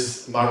Davis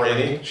is Ma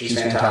Rainey. She's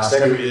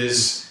fantastic. Who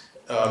is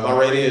Ma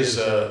Rainey is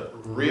a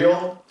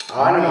real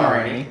I know Ma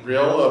Rainey.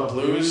 Real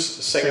blues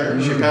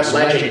singer. She passed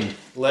away.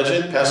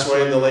 Legend. Passed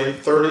away in the late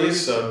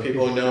 30s.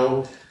 People who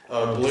know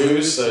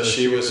blues.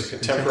 She was a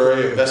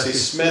contemporary of Bessie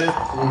Smith,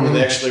 and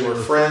they actually were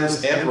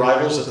friends and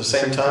rivals at the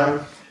same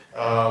time.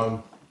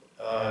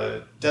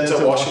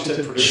 Denzel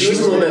Washington produced. She was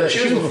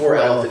before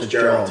Ella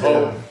Fitzgerald too.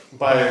 Oh,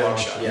 by a long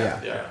shot.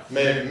 Yeah.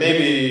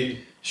 Maybe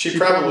she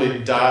probably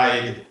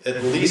died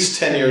at least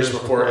 10 years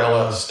before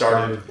Ella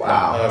started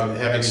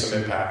having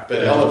some impact.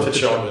 But Ella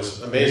Fitzgerald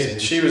was amazing.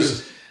 She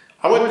was,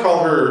 I wouldn't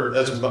call her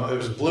it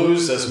was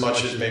blues as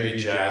much as maybe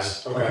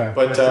jazz. Okay.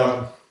 But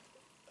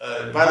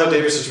Viola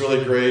Davis is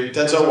really great.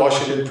 Denzel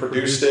Washington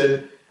produced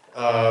it.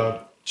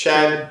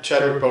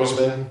 Chadwick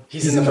Boseman.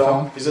 He's in the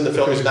film? He's in the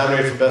film. He's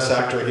nominated for Best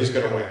Actor, and he's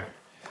going to win.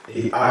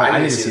 I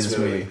need to see this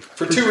movie.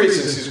 For 2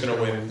 reasons he's going to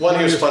win. One,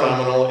 he was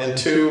phenomenal, and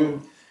 2,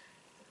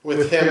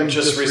 with him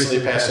just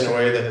recently passing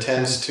away, that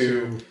tends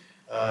to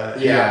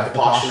the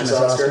posthumous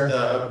Oscar.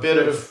 A bit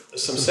of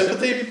some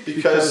sympathy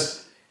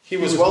because he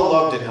was well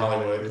loved in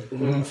Hollywood.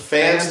 Mm-hmm.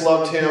 Fans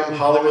loved him.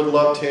 Hollywood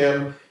loved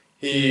him.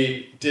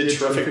 He did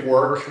terrific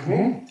work.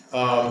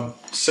 Mm-hmm.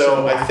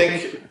 So I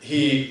think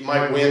he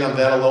might win on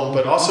that alone,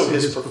 but also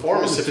his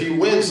performance. If he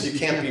wins, you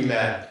can't be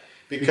mad.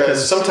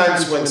 Because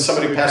sometimes when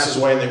somebody passes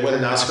away and they win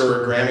an Oscar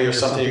or a Grammy or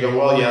something, you go,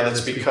 well, yeah,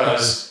 that's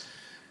because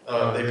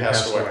they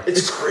passed away.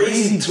 It's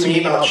crazy to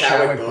me about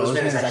Chadwick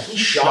Boseman is that he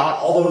shot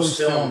all those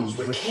films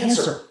with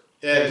cancer.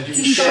 And you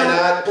He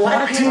cannot, shot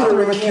Black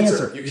Panther with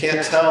cancer. you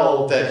can't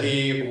tell that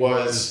he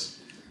was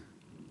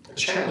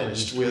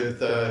challenged with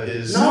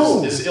his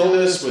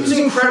illness, with He was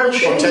in incredible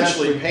shape.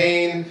 potentially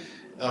pain,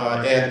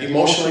 and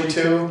emotionally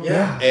too.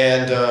 Yeah.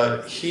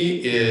 And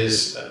he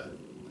is,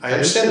 I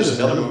understand there's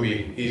another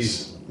movie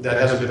that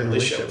hasn't been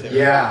released yet with him.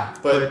 Yeah.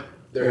 But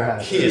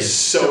he is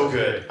so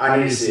good. I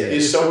need to see it.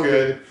 He's so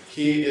good.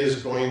 He is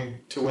going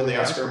to win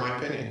the Oscar, in my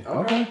opinion.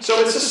 Okay.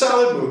 So it's a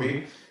solid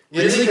movie.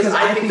 Really, because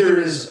I think there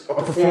is a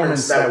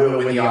performance that will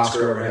win the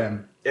Oscar over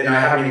him. And I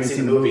haven't even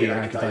seen the movie, and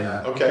I can tell you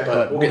that. Okay.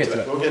 But we'll get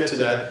to it. We'll get to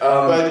that.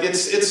 But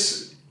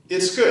it's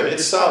good.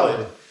 It's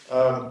solid.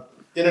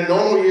 In a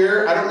normal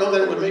year, I don't know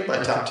that it would make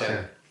my top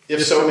 10.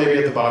 If so, maybe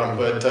at the bottom.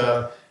 But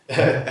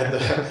at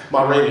the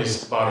Ma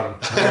Rainey's bottom.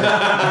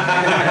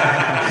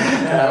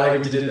 I like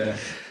what you did there.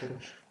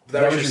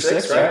 That was your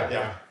 6, right?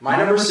 Yeah. My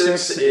number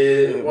 6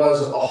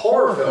 was a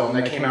horror film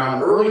that came out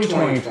in early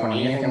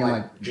 2020, I think in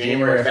like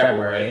January or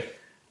February,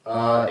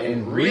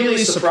 and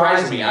really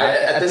surprised me. When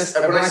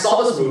I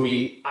saw this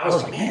movie, I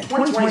was like, man,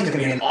 2020 is going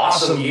to be an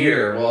awesome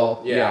year.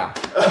 Well, yeah.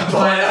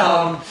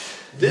 But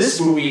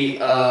this movie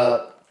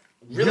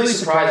really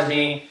surprised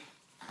me,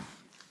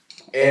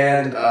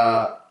 and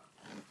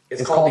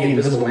it's called The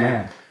Invisible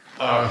Man.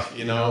 I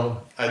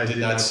did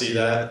not see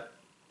that.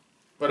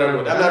 But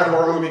I'm not a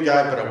horror movie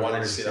guy, but I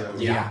wanted to see that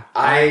movie. Yeah.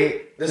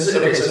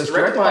 So it's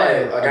directed by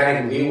a guy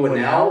named Lee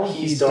Winnell.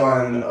 He's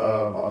done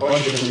a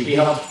bunch of different. He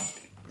helped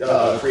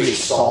create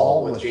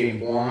Saw with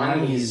James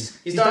Wan. He's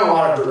done a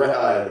lot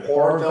of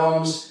horror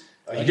films.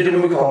 He did a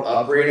movie called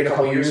Upgrade a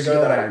couple years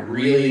ago that I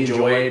really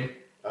enjoyed.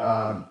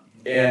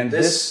 And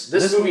this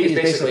movie is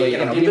basically,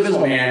 The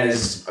Invisible Man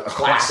is a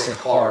classic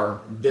horror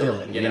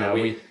villain.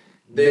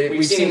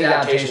 We've seen the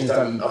adaptations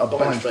done a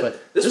bunch,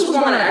 but this was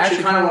one I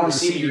actually kind of wanted to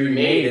see be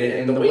remade,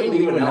 and the way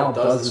Lee Winnell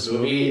does this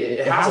movie,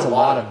 it has a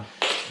lot of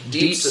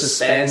deep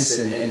suspense,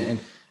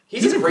 and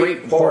he's a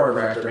great horror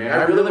director, man.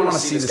 I really want to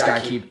see this guy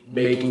keep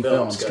making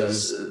films,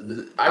 because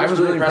I was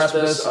really impressed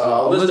with this.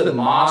 Elizabeth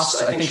Moss,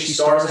 I think she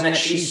stars in it.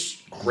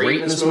 She's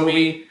great in this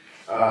movie,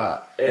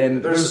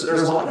 and there's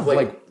a lot of,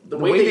 the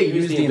way they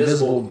use the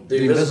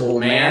Invisible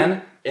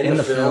Man in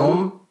the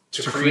film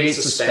to create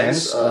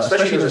suspense,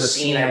 especially there's a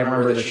scene I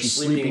remember that she's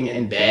sleeping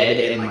in bed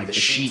and the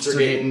sheets are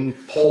getting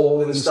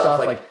pulled and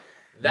stuff.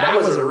 That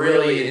was a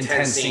really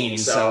intense scene.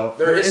 So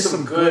there is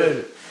some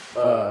good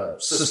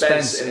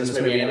suspense in this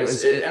movie, and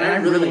I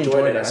really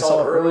enjoyed it. I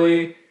saw it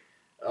early,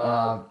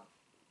 and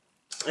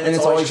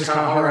it's always just kind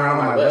of hung around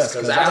on my list,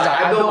 because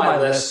I built my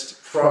list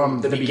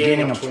from the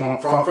beginning of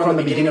from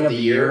the beginning of the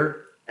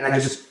year, and I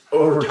just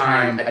over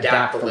time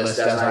adapt the list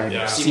as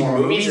I see more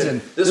movies,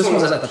 and this one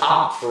was at the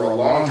top for a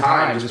long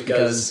time just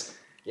because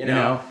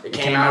it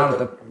came out at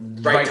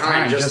the right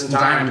time, just in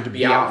time to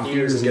be out in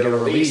theaters and get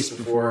released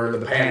before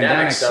the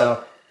pandemic.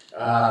 So,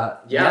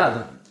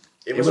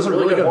 it was a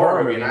really good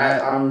horror movie, and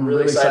I'm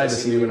really excited to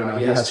see him.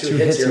 He has 2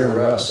 hits here in a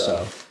row,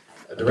 so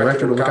a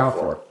director to look out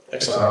for.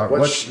 Excellent.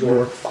 What's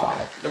your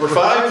 5? Number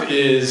 5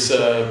 is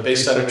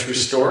based on a true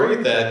story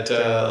that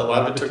a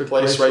lot of it took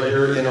place right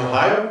here in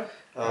Ohio,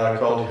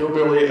 called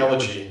Hillbilly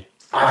Elegy.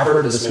 I've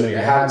heard of this movie.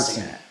 I haven't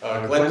seen it.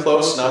 Glenn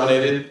Close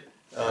nominated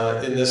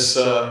in this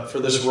for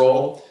this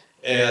role,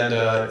 and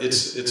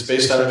it's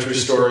based on a true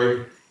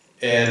story,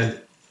 and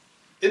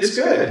it's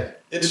good.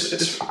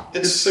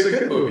 It's a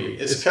good movie.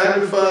 It's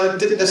kind of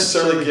didn't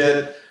necessarily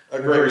get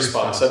a great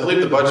response. I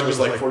believe the budget was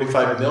like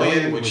 $45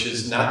 million, which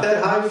is not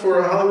that high for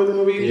a Hollywood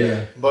movie.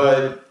 Yeah.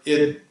 But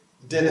it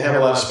didn't have a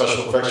lot of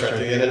special effects or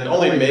anything, and it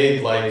only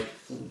made like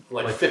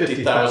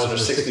 $50,000 or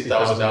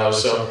 $60,000.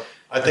 So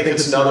I think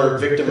it's another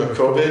victim of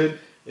COVID.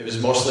 It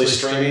was mostly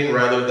streaming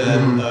rather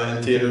than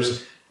in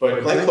theaters.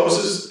 But Glenn Close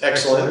is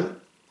excellent.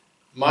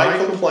 My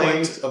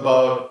complaint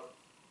about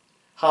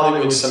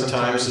Hollywood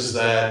sometimes is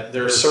that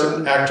there are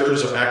certain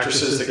actors or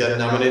actresses that get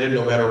nominated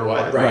no matter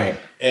what. Right.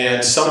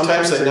 And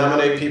sometimes they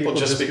nominate people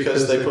just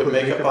because they put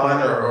makeup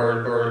on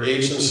or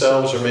age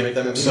themselves or make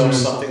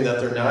themselves something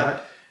that they're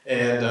not.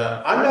 And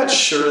I'm not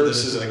sure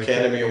this is an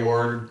Academy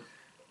Award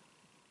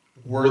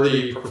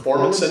worthy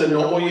performance in a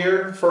normal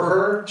year for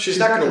her. She's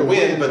not going to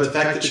win, but the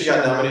fact that she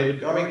got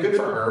nominated, I mean, good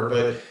for her.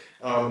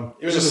 But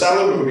it was a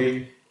solid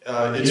movie.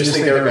 You just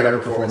think there were better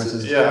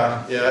performances?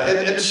 Yeah.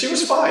 And she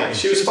was fine.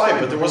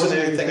 But there wasn't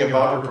anything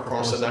about her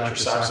performance that knocked your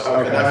socks off.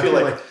 Okay. And I feel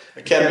like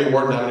Academy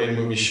Award nominated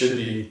movies should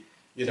be,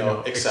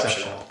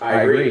 exceptional.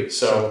 I agree.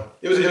 So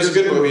it was a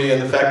good movie,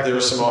 and the fact there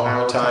were some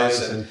Ohio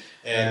ties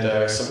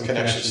and some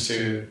connections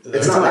to.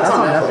 It's on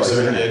Netflix.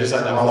 Yeah, it is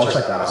on Netflix. I'll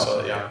check that out.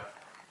 So yeah.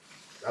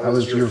 That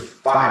was your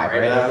 5, right?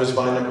 That was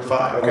my number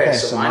 5. Okay,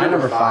 so my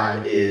number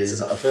 5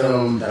 is a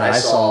film that I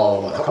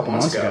saw a couple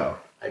months ago.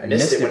 I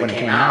missed it when it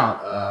came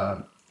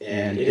out.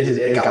 And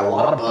it got a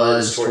lot of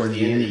buzz toward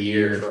the end of the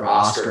year for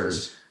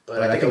Oscars,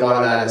 but I think a lot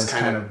of that is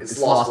it's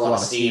lost a lot of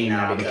steam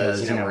now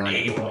because we're in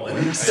April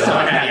and we still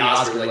haven't had the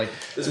Oscars. Like,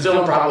 this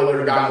film probably would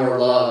have gotten more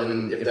love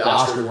if the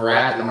Oscars were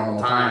at the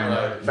normal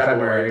time,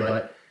 February.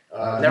 But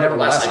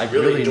nevertheless, I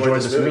really enjoyed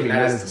this movie, and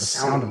that is The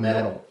Sound of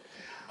Metal.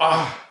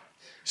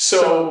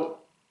 So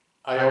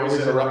I always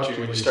interrupt you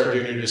when you start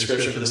doing your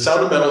description, but The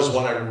Sound of Metal is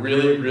one I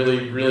really,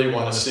 really, really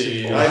want to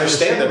see. I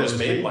understand that it was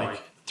made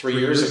like 3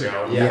 years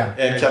ago,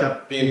 and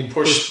kept being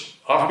pushed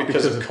off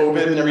because of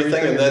COVID and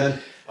everything. And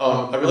then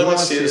I really want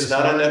to see it. It's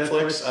not on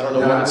Netflix. I don't know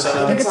when it's on.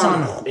 I think it's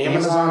on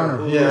Amazon or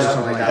Hulu or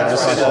something like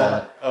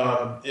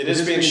that. It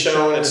is being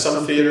shown at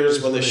some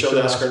theaters when they show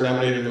the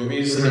Oscar-nominated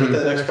movies in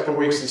the next couple of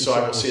weeks, and so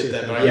I will see it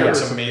then. But I hear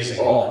it's amazing.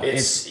 Oh,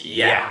 it's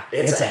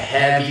a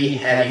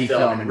heavy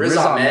film, and Riz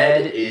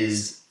Ahmed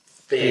is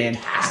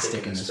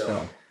fantastic in this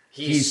film.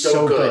 He's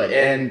so good,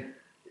 and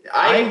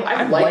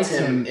I've liked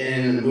him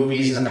in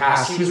movies in the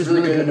past. He was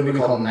really good in a movie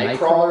called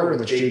Nightcrawler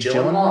with Jake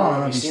Gyllenhaal. I don't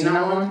know if you've seen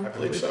that one. I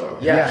believe so.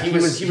 Yeah, he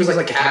was like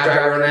the cab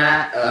driver in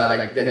that.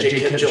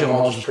 Jake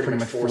Gyllenhaal just pretty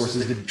much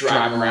forces to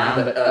drive him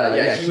around.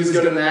 But he was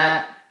good in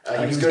that.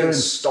 He was good in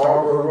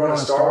Star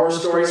Wars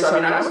stories. So,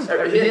 I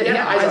mean, he had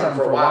eyes on him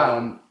for a while.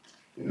 And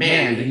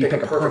man, did he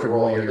pick a perfect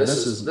role here.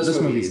 This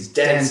movie is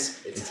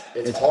dense.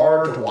 It's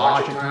hard to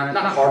watch.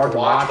 Not hard to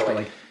watch, but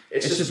like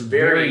it's just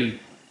very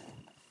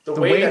the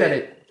way that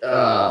it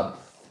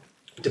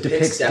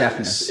depicts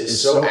deafness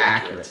is so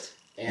accurate,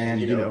 and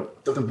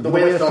the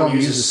way the film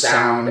uses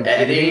sound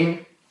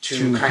editing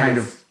to kind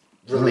of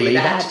relay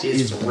that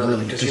is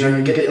brilliant, because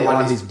you get a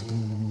lot of these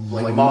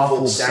like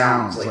muffled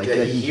sounds like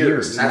that he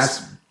hears, and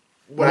that's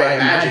what I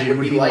imagine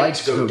would be like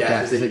to go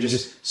deaf, is that it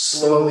just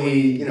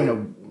slowly,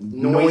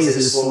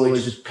 noises slowly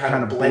just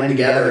kind of blend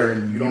together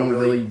and you don't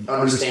really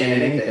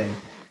understand anything,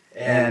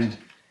 and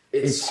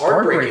it's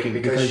heartbreaking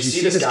because you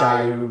see this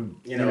guy who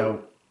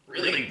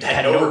really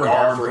had no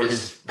regard for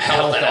his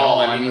health at all.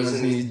 I mean, he was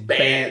in his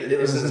band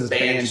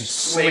just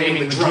slamming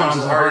the drums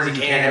as hard as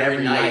he can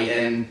every night,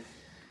 and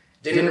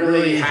didn't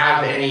really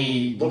have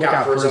any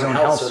lookout for his own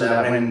health, so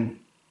that when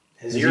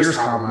his ears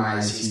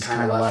compromised, he's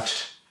kind of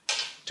left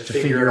to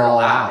figure it all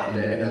out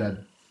and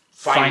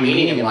find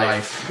meaning in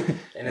life.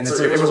 And it was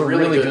a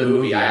really good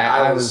movie.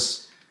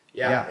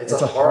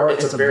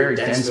 It's a very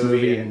dense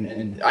movie,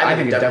 and I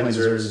think it definitely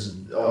deserves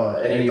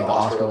any of the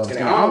Oscar awards. I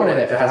don't know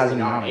if it has any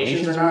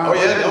nominations or not. Oh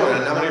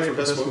yeah, nominated for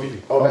Best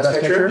Movie. Oh, Best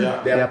Picture?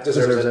 Yeah,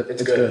 deserves it.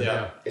 It's good.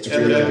 Yeah, it's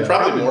really good.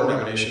 Probably more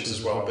nominations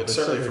as well, but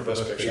certainly for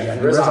Best Picture. Yeah,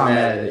 Riz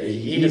Ahmed,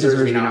 he deserves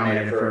to be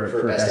nominated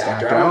for Best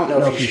Actor. I don't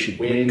know if he should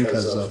win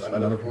because of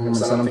another performance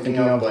that I'm thinking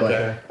of,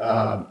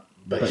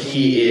 but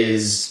he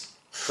is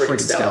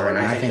freaking stellar, and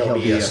I think he'll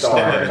be a star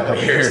in a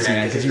couple years,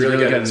 man, because he's really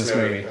good in this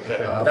movie.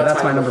 But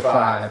that's my number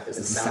 5. It's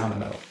The Sound of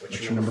Metal.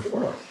 What's your number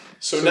 4?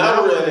 So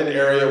now we're in an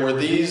area where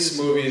these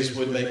movies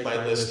would make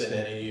my list in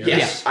any year.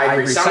 Yes, I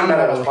agree. Sound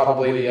Metal was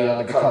probably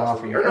the cutoff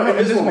for you. No,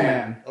 Invisible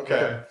Man.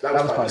 Okay. That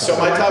was probably so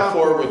my top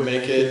 4 would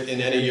make it in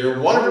any year,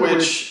 one of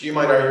which, you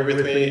might argue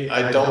with me,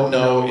 I don't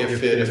know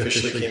if it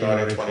officially came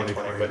out in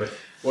 2020, but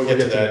we'll get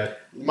to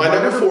that. My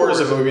number 4 is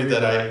a movie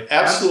that I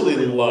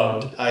absolutely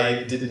loved.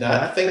 I did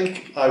not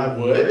think I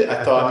would.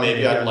 I thought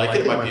maybe I'd like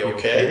it, it might be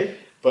okay,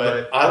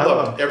 but I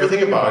loved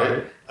everything about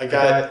it.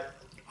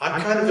 I'm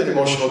kind of an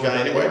emotional guy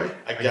anyway.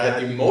 I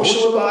got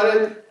emotional about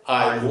it.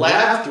 I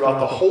laughed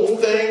throughout the whole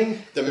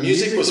thing. The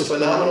music was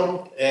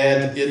phenomenal,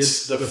 and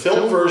it's the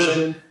film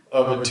version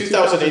of a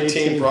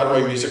 2018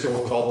 Broadway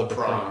musical called The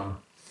Prom.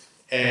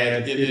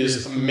 And it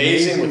is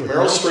amazing, with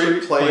Meryl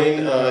Streep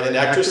playing an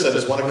actress that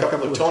has won a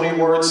couple of Tony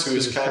Awards, who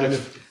is kind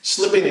of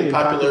slipping in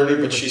popularity,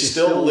 but she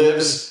still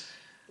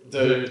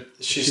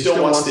she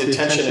still wants the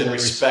attention and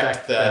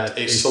respect that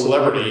a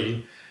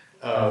celebrity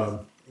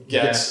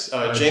gets.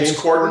 James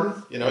Corden,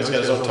 he's got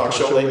his own talk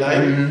show late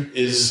night,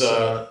 is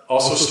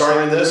also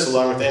starring in this,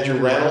 along with Andrew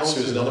Reynolds,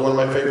 who's another one of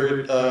my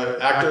favorite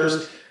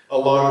actors,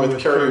 along with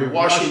Kerry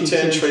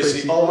Washington,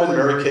 Tracy Ullman,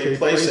 Mary Kay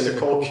Place, and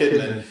Nicole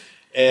Kidman.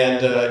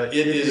 And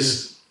it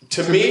is,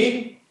 to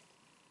me,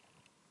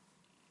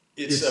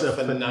 it's a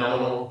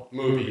phenomenal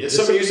movie. It's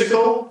a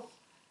musical,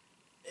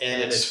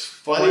 and it's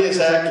funny as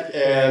heck,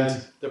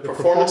 and the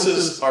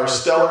performances are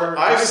stellar.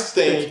 I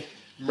think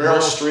Meryl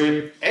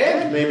Streep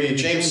and maybe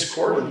James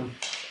Corden,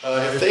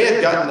 if they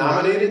had gotten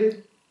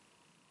nominated,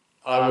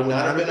 I would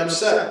not have been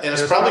upset. And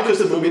it's probably because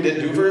the movie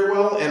didn't do very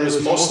well and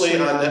was mostly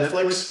on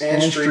Netflix. And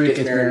Streep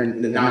gets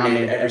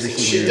nominated every single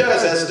year. She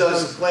does, as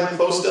does Glenn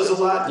Close does a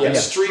lot. Yeah. And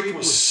Streep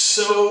was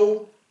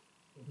so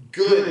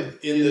good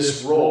in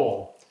this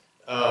role.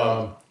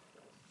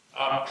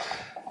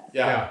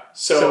 Yeah.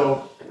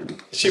 So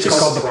it's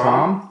called The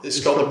Prom?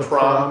 It's called The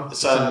Prom.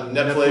 It's on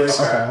Netflix.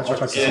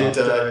 Okay,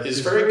 It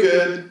is very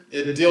good.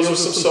 It deals with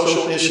some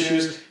social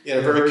issues in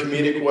a very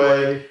comedic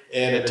way,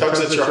 and it tugs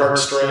at your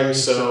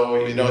heartstrings.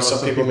 So,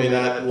 some people may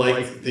not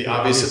like the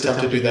obvious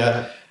attempt to do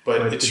that,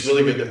 but it's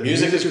really good. The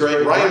music is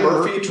great. Ryan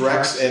Murphy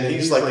directs, and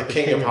he's like the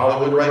king of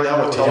Hollywood right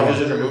now with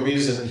television or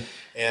movies, and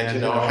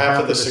half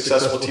of the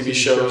successful TV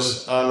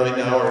shows on right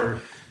now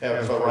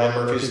have Ryan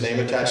Murphy's name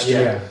attached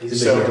to it.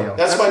 So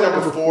that's my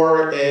number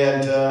 4,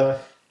 and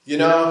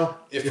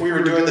if we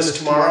were doing this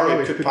tomorrow,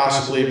 it could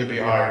possibly even be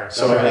higher.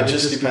 So it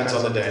just depends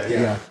on the day.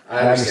 Yeah, I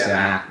understand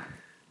that.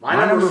 My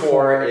number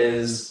 4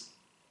 is...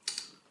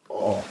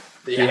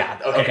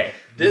 okay.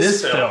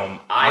 This film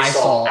I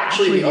saw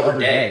actually the other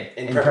day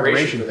in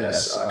preparation for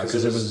this,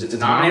 because it's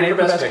nominated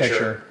for Best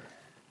Picture.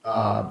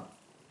 Man,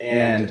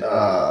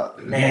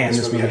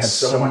 this movie has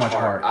so much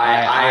heart.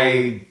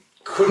 I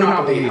could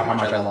not believe how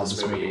much I love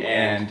this movie,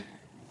 and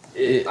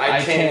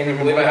I can't even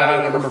believe I have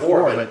it at number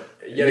 4, but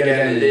yet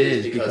again it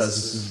is,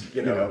 because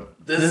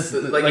this,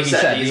 like you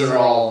said,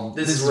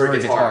 this is where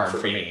it gets hard for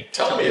me.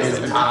 Tell me it's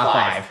the top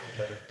 5.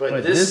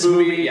 But this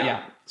movie,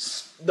 enough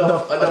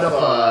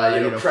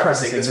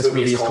prefacing, this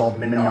movie is called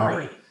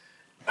Minari.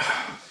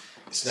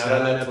 It's not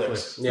on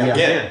Netflix. Yeah.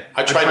 Again,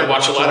 I tried to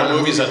watch a lot of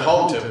movies at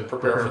home to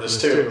prepare for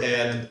this too,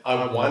 and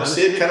I want to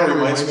see it. Kind of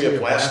reminds me of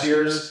last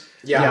year's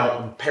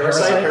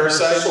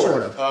Parasite,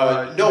 sort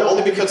of. No,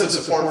 only because it's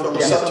a foreign film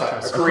with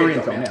subtitles. A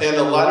Korean film, And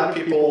a lot of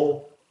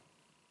people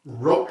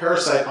wrote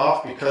Parasite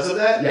off because of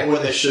that,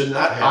 when they should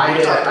not have. I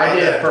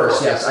did at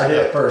first, yes. I did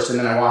at first, and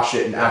then I watched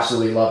it and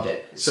absolutely loved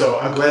it. So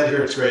I'm glad to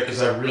hear it's great, because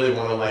I really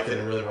want to like it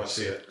and really want to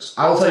see it.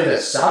 I will tell you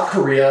this, South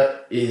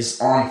Korea is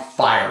on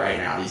fire right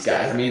now, these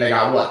guys. I mean, they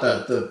got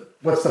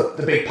what's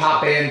the big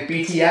pop band,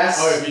 BTS?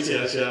 Oh, yeah,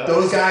 BTS, yeah.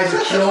 Those guys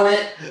are killing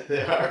it.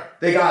 They are.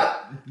 They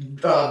got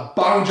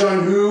Bong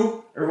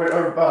Joon-ho,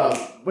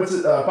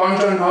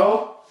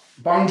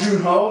 Bong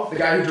Joon-ho, the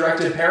guy who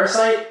directed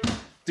Parasite.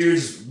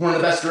 Dude's one of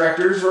the best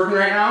directors working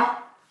right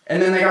now.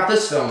 And then they got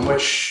this film,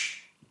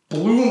 which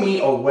blew me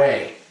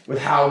away with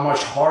how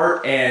much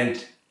heart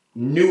and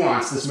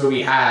nuance this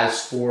movie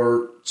has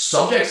for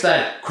subjects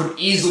that could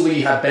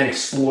easily have been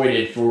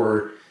exploited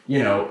for,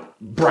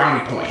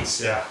 brownie points.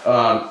 Yeah.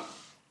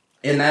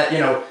 In that,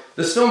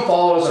 this film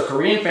follows a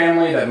Korean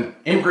family that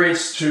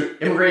immigrates to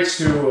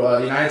the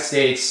United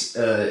States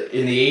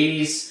in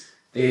the 80s.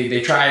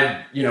 They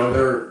tried,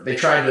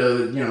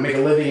 to make a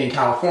living in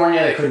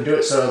California. They couldn't do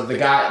it, so the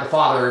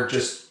father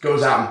just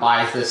goes out and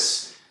buys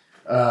this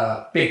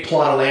big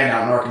plot of land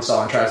out in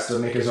Arkansas and tries to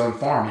make his own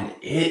farm. And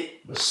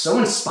it was so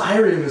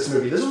inspiring, this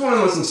movie. This is one of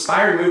the most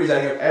inspiring movies I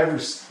think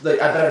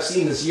that I've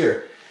seen this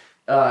year.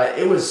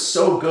 It was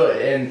so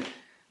good, and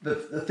the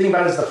thing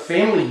about it is the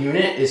family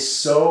unit is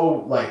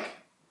so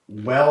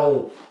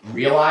well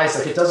realized.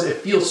 It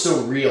feels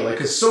so real.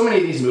 Because so many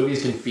of these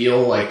movies can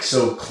feel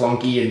so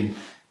clunky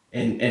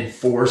and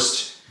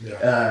forced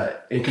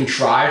and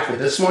contrived, but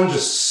this one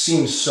just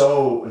seems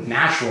so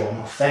natural and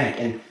authentic.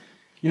 And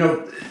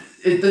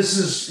this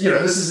is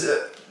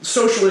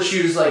social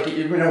issues.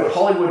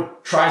 Hollywood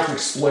tries to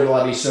exploit a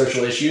lot of these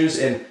social issues,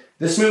 and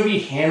this movie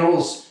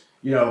handles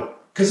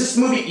because this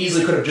movie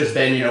easily could have just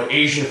been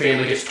Asian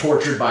family gets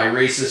tortured by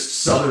racist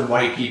Southern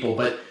white people,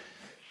 but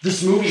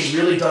this movie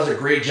really does a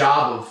great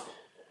job of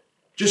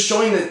just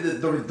showing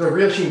the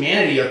real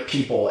humanity of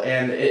people,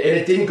 and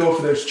it didn't go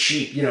for those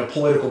cheap,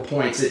 political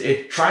points.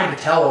 It tried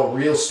to tell a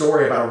real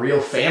story about a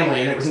real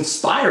family, and it was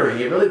inspiring.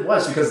 It really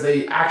was, because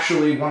they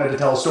actually wanted to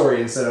tell a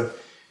story instead of,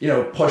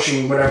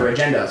 pushing whatever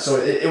agenda. So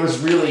it was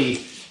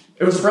really,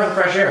 it was a breath of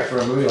fresh air for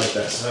a movie like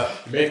this.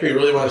 You make me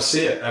really want to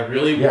see it. I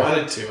really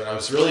wanted to, and I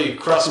was really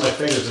crossing my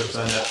fingers it was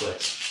on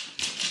Netflix.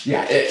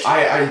 Yeah,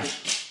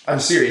 I'm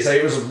serious.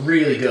 It was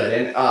really good,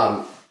 and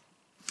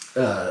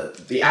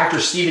the actor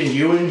Stephen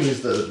Ewan,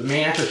 who's the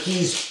main actor,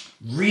 he's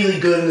really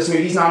good in this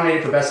movie. He's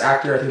nominated for Best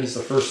Actor. I think he's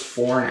the first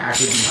foreign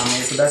actor to be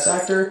nominated for Best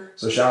Actor,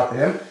 so shout out to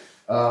him.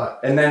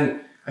 And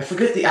then, I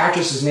forget the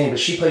actress's name, but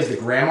she plays the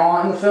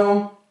grandma in the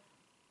film.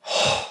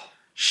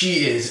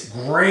 She is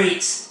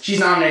great. She's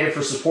nominated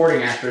for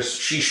Supporting Actress.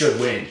 She should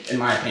win, in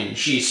my opinion.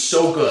 She's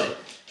so good.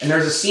 And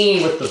there's a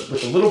scene with the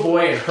little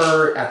boy and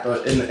her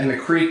in the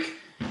creek,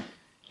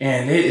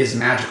 and it is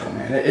magical,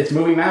 man. It's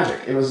movie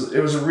magic. It was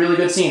a really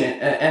good scene,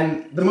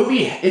 and the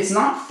movie, it's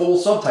not full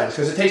subtitles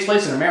because it takes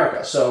place in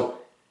America. So,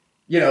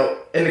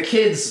 and the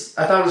kids,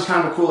 I thought it was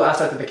kind of a cool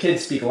aspect that the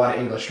kids speak a lot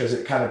of English, because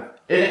it kind of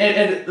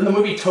and the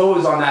movie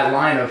toes on that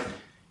line of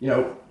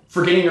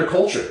forgetting your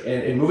culture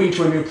and moving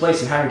to a new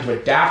place and having to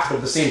adapt, but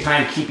at the same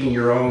time keeping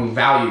your own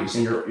values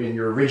and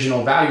your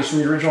original values from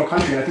your original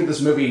country. And I think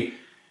this movie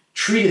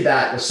treated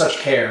that with such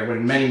care,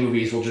 when many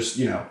movies will just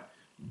do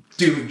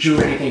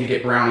anything to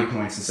get brownie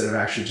points instead of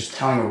actually just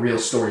telling a real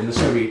story. In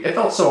this movie, it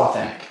felt so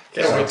authentic.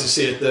 Can't wait to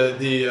see it.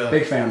 The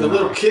big fan. The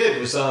little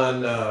kid was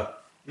on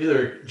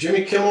either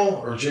Jimmy Kimmel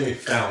or Jimmy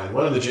Fallon,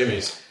 one of the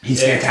Jimmys.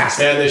 He's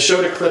fantastic. And they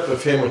showed a clip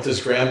of him with his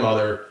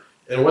grandmother,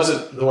 and it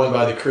wasn't the one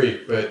by the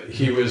creek, but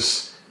he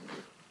was.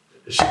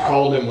 She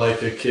called him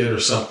like a kid or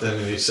something,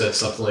 and he said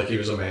something like he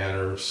was a man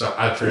or something.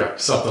 I forgot,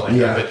 something like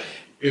that. But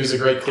it was a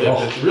great clip.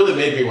 Oh. It really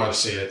made me want to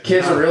see it.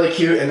 Kids are really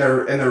cute, and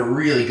they're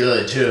really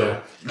good too.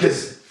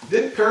 Because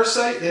didn't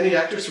Parasite, any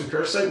actors from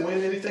Parasite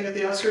win anything at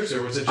the Oscars,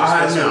 or was it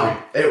just no?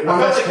 It won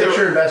Best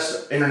Picture and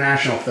Best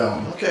International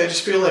Film. Okay, I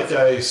just feel like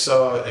I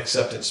saw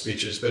acceptance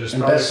speeches, but it's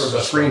probably best for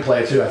Best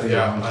Screenplay too. I think.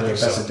 Yeah, I think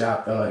Best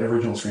so.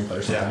 Original Screenplay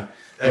or something. Yeah,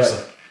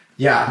 excellent. But,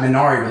 yeah,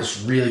 Minari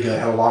was really good.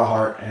 Had a lot of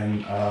heart,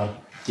 and I'm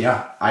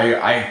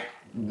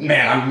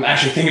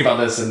actually thinking about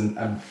this, and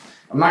I'm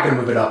not going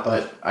to move it up,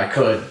 but I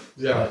could.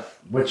 Yeah. But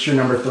what's your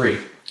number 3?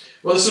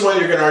 Well, this is one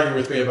you're going to argue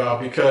with me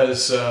about,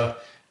 because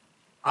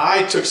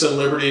I took some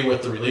liberty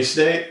with the release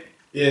date.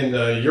 In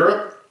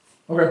Europe,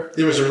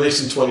 okay, it was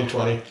released in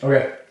 2020.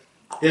 Okay.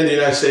 In the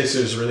United States,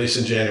 it was released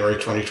in January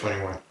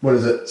 2021. What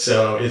is it?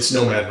 So it's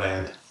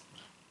Nomadland.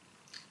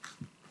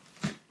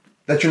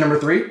 That's your number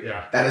 3?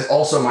 Yeah. That is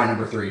also my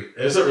number 3.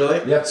 Is it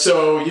really? Yep.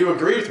 So you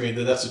agree with me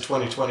that that's a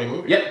 2020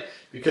 movie? Yep.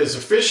 Because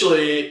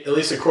officially, at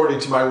least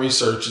according to my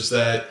research, is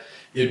that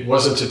it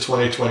wasn't a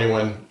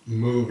 2021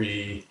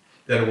 movie.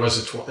 That it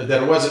wasn't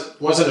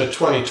a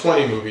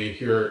 2020 movie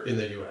here in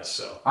the U.S.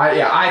 So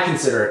I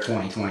consider it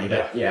 2020.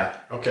 But yeah.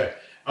 Okay.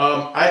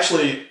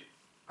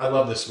 I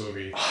love this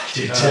movie. Oh, I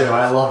do too.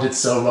 I loved it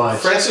so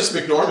much. Frances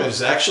McDormand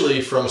is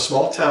actually from a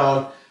small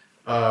town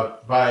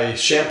by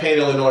Champaign,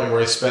 Illinois, where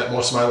I spent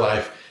most of my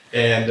life,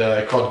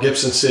 and called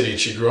Gibson City.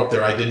 She grew up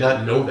there. I did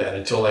not know that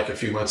until like a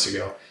few months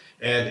ago.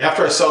 And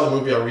after I saw the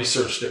movie, I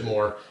researched it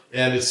more.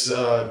 And it's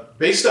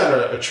based on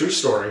a true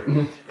story.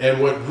 Mm-hmm.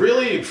 And what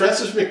really,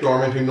 Frances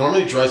McDormand, who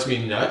normally drives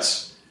me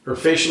nuts, her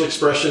facial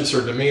expressions,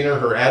 her demeanor,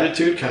 her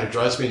attitude kind of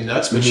drives me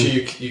nuts. But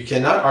you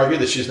cannot argue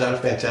that she's not a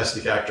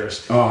fantastic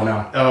actress. Oh,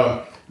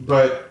 no.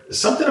 But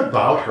something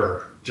about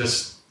her,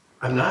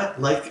 I'm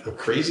not like a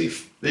crazy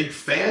big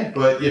fan,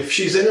 but if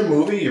she's in a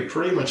movie, you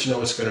pretty much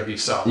know it's going to be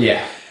solid.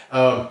 Yeah.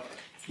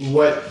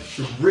 What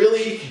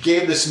really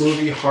gave this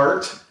movie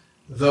heart,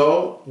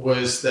 though,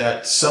 was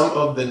that some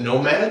of the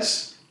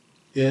nomads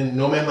in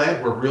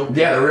Nomadland were real people.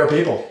 Yeah, they're real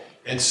people.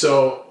 And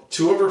so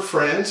 2 of her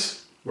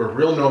friends were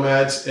real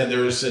nomads, and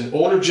there's an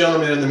older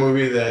gentleman in the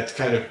movie that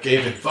kind of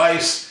gave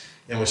advice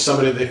and was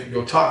somebody they could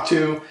go talk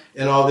to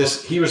and all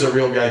this. He was a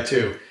real guy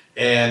too.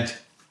 And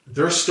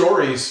their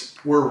stories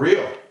were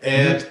real.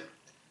 And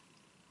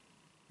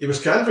it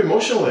was kind of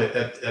emotional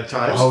at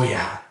times. Oh,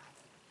 yeah.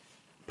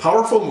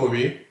 Powerful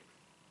movie.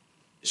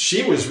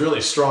 She was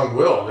really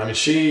strong-willed. I mean,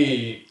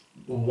 she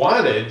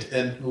wanted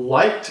and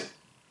liked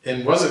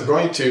and wasn't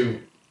going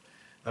to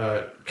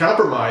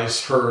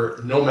compromise her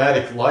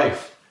nomadic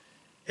life.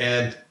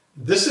 And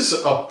this is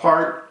a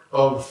part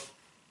of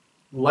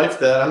life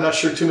that I'm not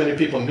sure too many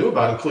people knew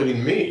about,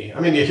 including me. I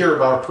mean, you hear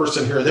about a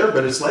person here or there,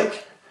 but it's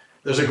like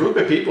there's a group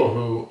of people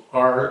who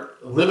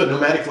live a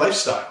nomadic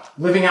lifestyle.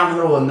 Living out in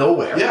the middle of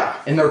nowhere. Yeah.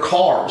 In their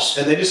cars.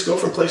 And they just go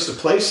from place to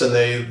place, and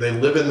they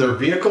live in their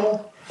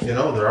vehicle, their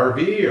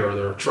RV or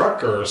their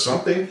truck or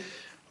something.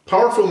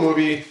 Powerful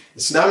movie.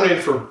 It's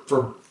nominated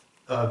for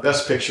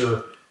Best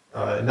Picture.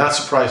 Not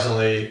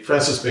surprisingly,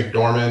 Frances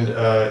McDormand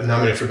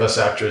nominated for Best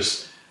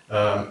Actress.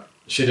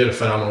 She did a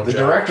phenomenal job. The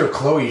director,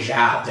 Chloe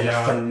Zhao, did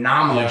a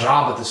phenomenal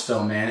job with this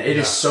film, man. It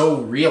is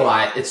so real.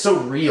 It's so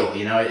real,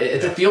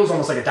 It feels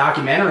almost like a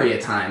documentary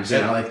at times,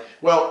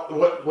 Well,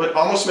 what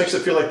almost makes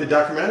it feel like the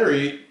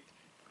documentary,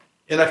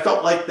 and I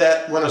felt like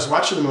that when I was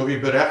watching the movie,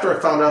 but after I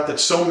found out that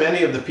so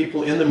many of the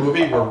people in the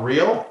movie were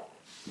real,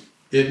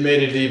 it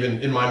made it even,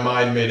 in my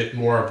mind, made it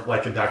more of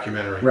like a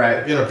documentary.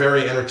 Right. In a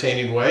very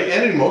entertaining way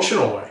and an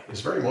emotional way.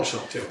 It's very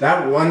emotional, too.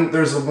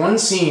 There's one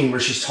scene where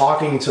she's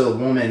talking to a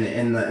woman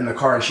in the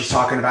car, and she's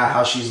talking about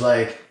how she's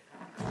like,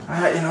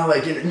 you know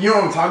what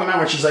I'm talking about?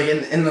 When she's like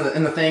in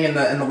the thing, and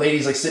the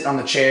lady's like sitting on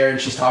the chair, and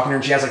she's talking to her,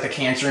 and she has like the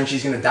cancer, and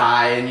she's gonna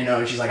die,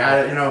 and she's like,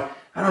 I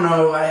don't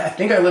know, I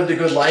think I lived a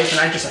good life, and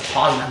I just like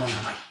pause in that moment,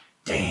 I'm like,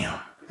 damn.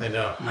 I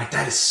know. I'm like,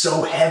 that is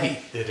so heavy.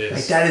 It is.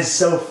 Like, that is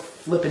so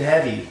flipping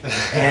heavy.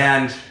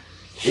 And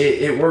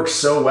it works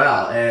so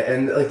well.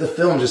 And like, the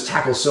film just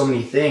tackles so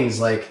many things,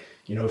 like,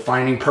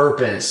 finding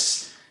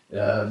purpose,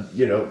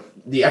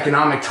 the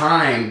economic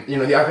time,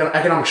 the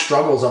economic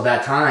struggles of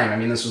that time. I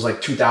mean, this was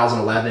like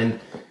 2011.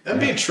 And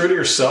being true to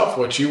yourself,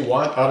 what you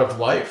want out of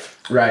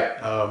life. Right.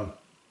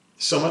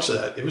 So much of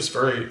that. It was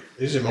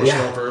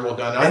emotional, very well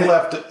done. I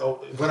left,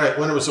 when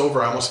it was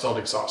over, I almost felt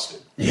exhausted.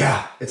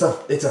 Yeah. It's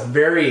a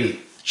very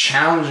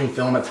challenging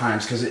film at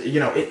times, because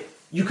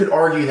you could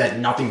argue that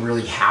nothing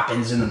really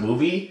happens in the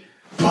movie,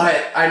 but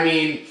I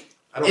mean,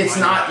 it's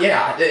not,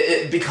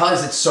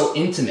 because it's so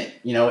intimate,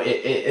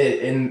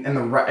 and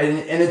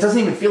it doesn't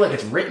even feel like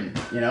it's written,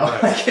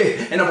 right.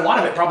 And a lot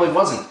of it probably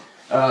wasn't,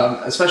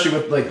 especially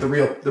with like the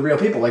real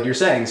people, like you're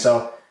saying.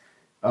 So,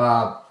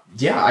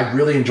 I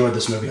really enjoyed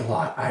this movie a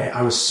lot.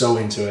 I was so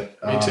into it.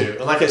 Me too.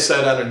 And like I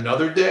said, on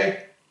another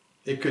day,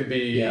 it could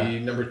be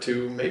number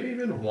 2, maybe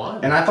even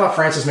 1. And I thought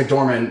Frances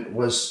McDormand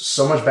was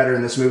so much better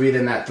in this movie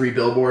than that 3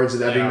 Billboards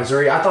of Ebbing,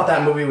 Missouri. I thought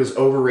that movie was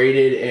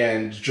overrated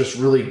and just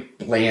really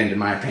bland, in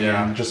my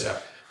opinion.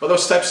 Well,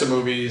 those types of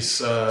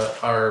movies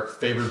are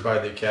favored by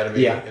the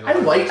Academy. Yeah, I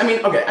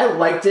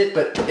liked it,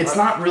 but it's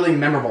not really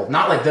memorable.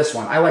 Not like this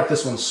one. I like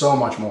this one so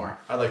much more.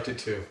 I liked it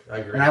too. I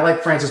agree. And I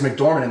like Frances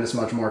McDormand in this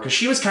much more, because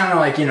she was kind of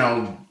like,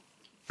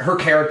 her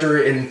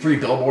character in 3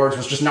 Billboards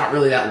was just not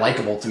really that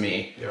likable to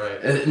me. You're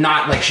right.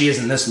 Not like she is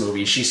in this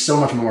movie. She's so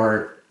much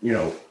more,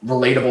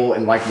 relatable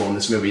and likable in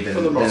this movie than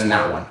in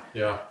that one.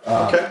 Yeah.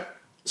 Okay.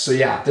 So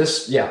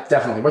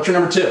definitely. What's your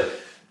number 2?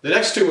 The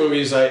next 2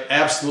 movies I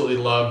absolutely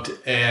loved,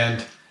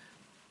 and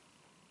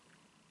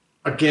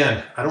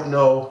again, I don't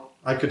know,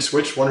 I could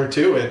switch 1 or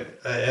 2,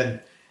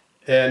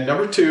 and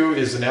number 2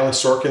 is an Alan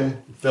Sorkin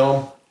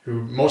film,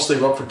 who mostly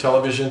wrote for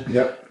television.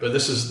 Yep. But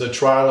this is the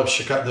trial of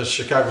the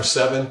Chicago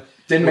 7.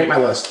 Didn't make my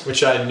list.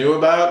 Which I knew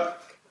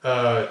about,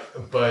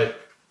 but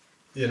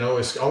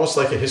it's almost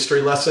like a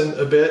history lesson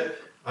a bit.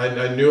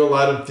 I knew a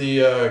lot of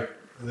the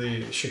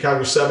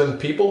Chicago 7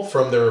 people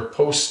from their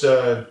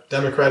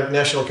post-Democratic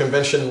National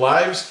Convention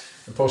lives,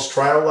 and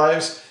post-trial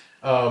lives.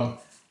 I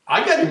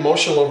got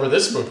emotional over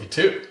this movie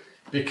too,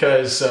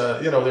 because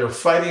they were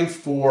fighting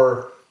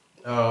for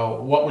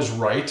what was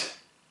right,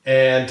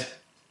 and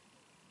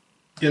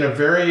in a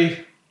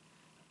very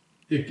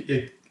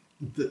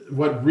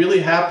what really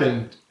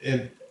happened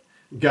and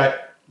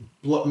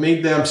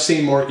made them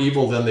seem more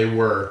evil than they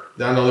were.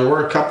 I know there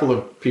were a couple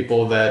of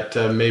people that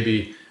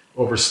maybe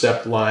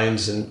overstepped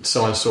lines and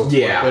so on and so forth,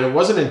 but it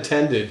wasn't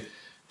intended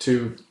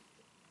to,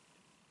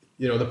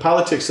 the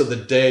politics of the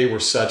day were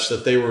such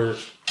that they were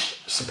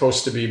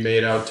supposed to be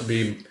made out to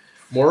be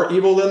more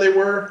evil than they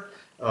were.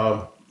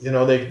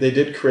 They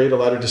did create a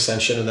lot of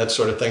dissension and that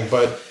sort of thing,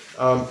 but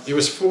it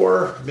was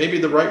for maybe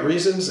the right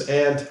reasons,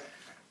 and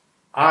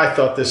I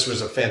thought this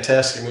was a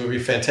fantastic movie,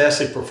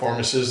 fantastic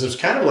performances. It was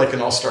kind of like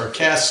an all-star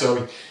cast,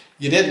 so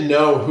you didn't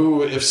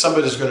know if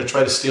somebody's going to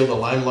try to steal the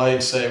limelight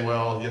and say,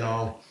 well,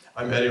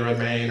 I'm Eddie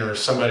Redmayne, or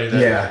somebody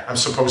that I'm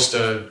supposed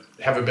to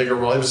have a bigger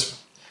role. I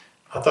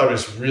thought it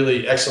was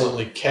really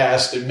excellently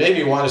cast. It made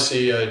me want to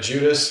see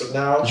Judas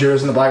now.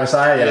 Judas and the Black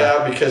Messiah,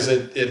 yeah, because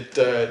it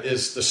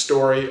is the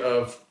story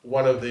of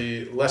one of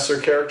the lesser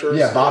characters.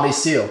 Yeah, Bobby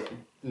Seale.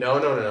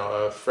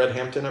 No. Fred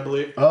Hampton, I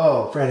believe.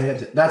 Oh, Fred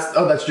Hampton. That's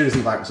Judas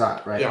and the Black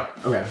Messiah, right? Yeah.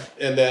 Okay.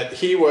 And that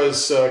he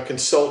was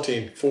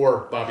consulting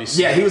for Bobby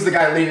Seale. Yeah, he was the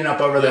guy leaning up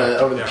over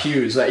the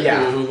pews.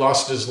 Who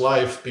lost his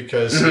life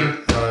because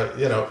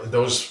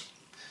those.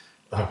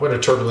 What a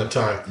turbulent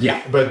time.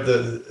 Yeah. But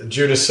the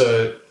Judas.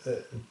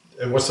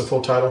 And what's the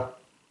full title?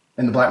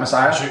 And the Black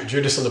Messiah.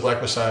 Judas and the Black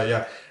Messiah.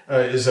 Yeah,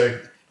 is a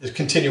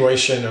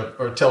continuation of,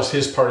 or tells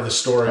his part of the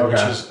story,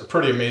 which is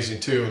pretty amazing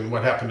too, and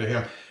what happened to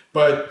him.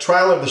 But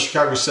Trial of the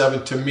Chicago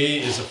 7, to me,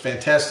 is a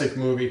fantastic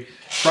movie,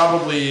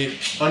 probably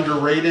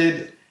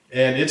underrated,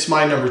 and it's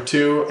my number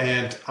 2,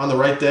 and on the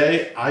right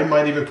day, I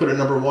might even put it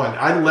number 1.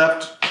 I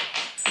left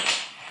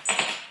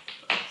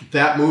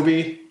that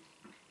movie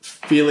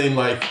feeling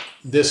like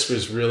this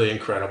was really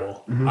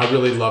incredible. Mm-hmm. I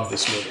really loved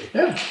this movie.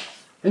 Yeah.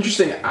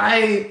 Interesting.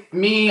 I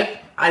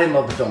didn't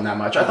love the film that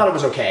much. I thought it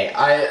was okay.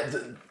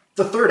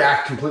 The third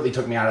act completely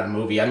took me out of the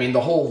movie. I mean, the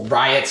whole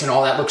riots and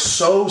all that looked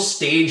so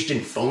staged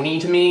and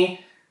phony to me.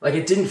 Like,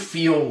 it didn't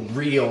feel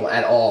real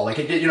at all. Like,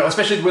 it did,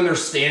 especially when they're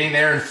standing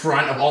there in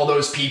front of all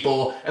those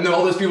people, and then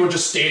all those people are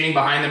just standing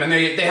behind them, and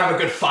they have a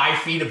good 5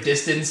 feet of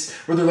distance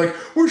where they're like,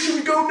 where should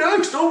we go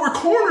next? Oh, we're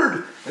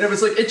cornered. And it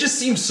was like, it just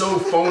seems so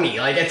phony.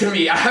 Like, to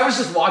me, I was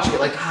just watching it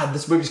like, God,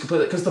 this movie's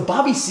completely... Because the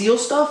Bobby Seale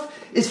stuff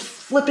is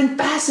flipping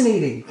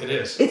fascinating. It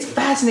is. It's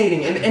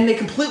fascinating. And they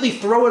completely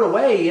throw it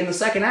away in the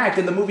second act,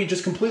 and the movie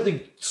just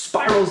completely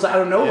spirals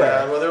out of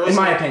nowhere, in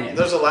my opinion.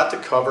 There's a lot to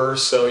cover,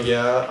 so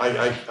yeah,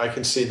 I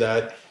can see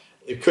that.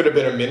 It could have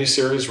been a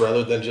miniseries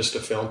rather than just a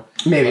film.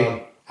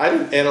 Maybe. I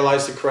didn't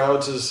analyze the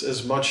crowds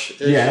as much.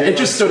 It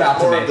just stood out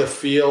to me. More of the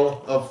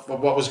feel of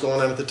what was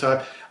going on at the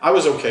time. I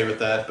was okay with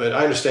that, but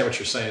I understand what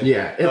you're saying.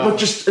 Yeah,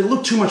 it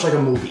looked too much like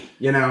a movie,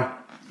 you know?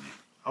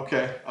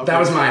 Okay. That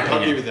was my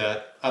opinion. I'll give you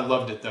that. I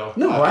loved it, though.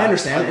 No, I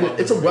understand. And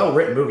it's a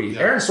well-written movie.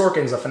 Yeah. Aaron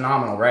Sorkin's a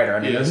phenomenal writer. I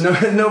mean, there's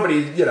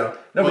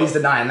nobody's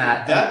denying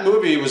that. That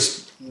movie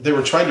was... They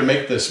were trying to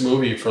make this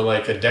movie for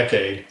like a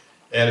decade,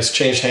 and it's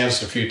changed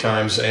hands a few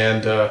times,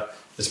 and...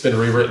 it's been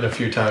rewritten a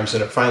few times,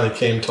 and it finally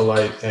came to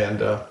light.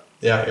 And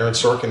Aaron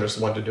Sorkin was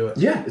the one to do it.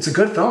 Yeah, it's a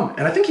good film,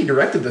 and I think he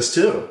directed this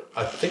too.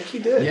 I think he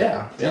did.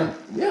 Yeah.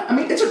 I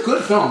mean, it's a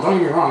good film. Don't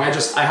get me wrong.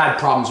 I had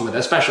problems with it,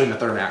 especially in the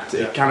third act.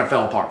 It kind of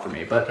fell apart for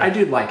me, but I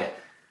did like it.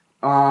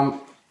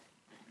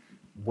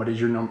 What is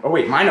your number? Oh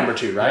wait, my number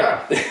 2,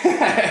 right?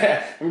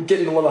 Yeah. I'm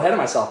getting a little ahead of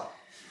myself.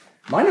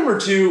 My number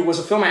 2 was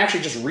a film I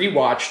actually just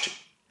rewatched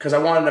because I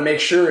wanted to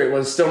make sure it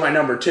was still my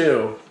number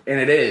 2, and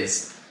it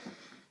is.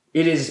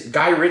 It is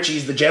Guy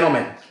Ritchie's The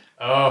Gentleman.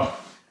 Oh,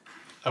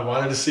 I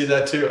wanted to see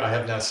that too. I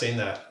have not seen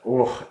that.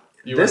 Oh,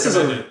 this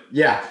is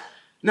yeah.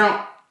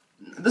 Now,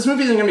 this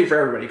movie isn't going to be for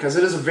everybody because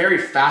it is a very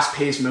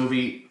fast-paced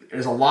movie.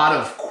 There's a lot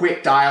of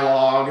quick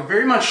dialogue,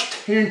 very much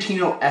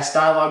Tarantino-esque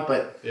dialogue,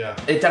 but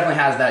it definitely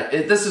has that.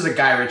 This is a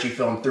Guy Ritchie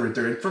film through and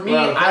through. For me,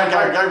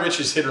 Guy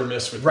Ritchie's hit or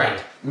miss with me.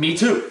 Me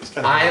too.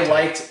 I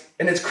liked,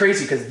 and it's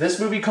crazy because this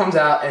movie comes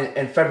out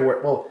in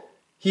February. Well.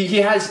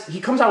 He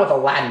comes out with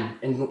Aladdin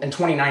in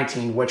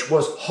 2019, which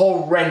was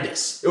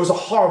horrendous. It was a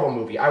horrible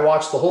movie. I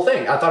watched the whole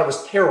thing. I thought it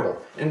was terrible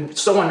and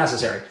so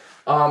unnecessary.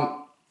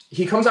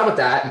 He comes out with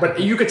that,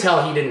 but you could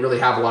tell he didn't really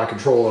have a lot of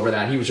control over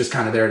that. He was just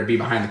kind of there to be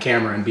behind the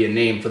camera and be a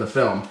name for the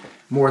film,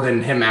 more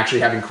than him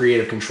actually having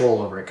creative control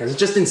over it. Because it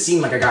just didn't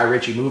seem like a Guy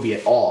Ritchie movie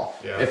at all.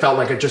 Yeah. It felt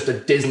like just a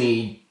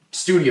Disney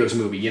Studios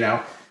movie,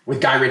 with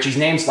Guy Ritchie's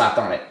name slapped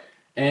on it.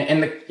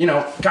 And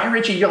Guy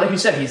Ritchie, like you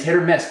said, he's hit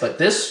or miss, but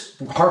this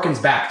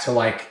harkens back to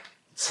like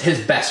his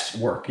best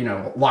work,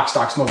 Lock,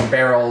 Stock, Smoking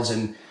Barrels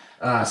and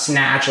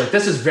Snatch. Like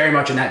this is very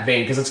much in that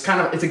vein because it's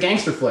a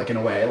gangster flick in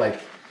a way. Like,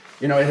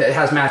 it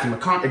has Matthew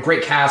McConaughey, a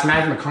great cast.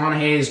 Matthew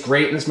McConaughey is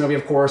great in this movie,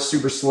 of course,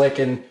 super slick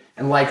and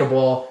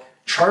likable.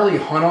 Charlie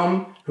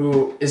Hunnam,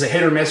 who is a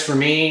hit or miss for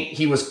me,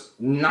 he was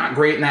not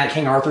great in that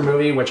King Arthur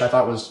movie, which I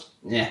thought was,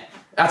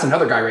 that's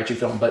another Guy Ritchie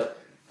film, but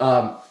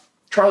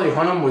Charlie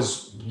Hunnam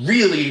was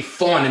really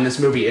fun in this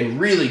movie and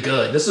really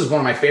good. This is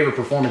one of my favorite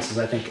performances,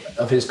 I think,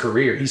 of his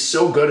career. He's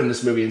so good in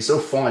this movie and so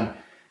fun.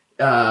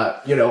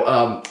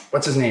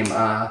 What's his name?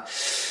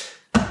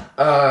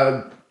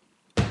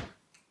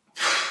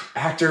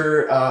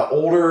 Actor,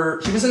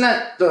 older. He was in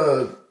that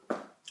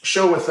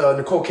show with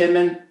Nicole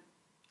Kidman.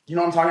 You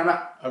know what I'm talking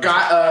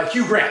about?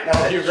 Hugh Grant.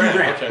 Hugh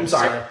Grant. Okay, I'm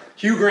sorry.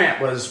 Hugh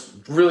Grant was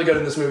really good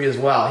in this movie as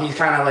well. He's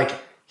kind of like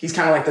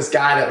this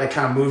guy that like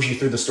kind of moves you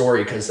through the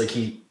story because like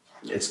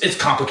it's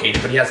complicated,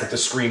 but he has like the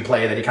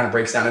screenplay that he kind of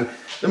breaks down. And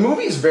the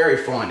movie is very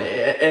fun,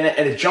 and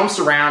it jumps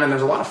around, and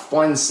there's a lot of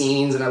fun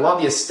scenes, and I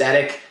love the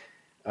aesthetic.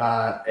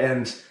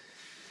 And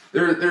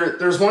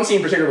there's one scene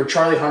in particular where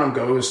Charlie Hunnam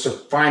goes to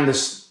find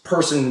this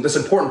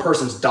important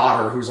person's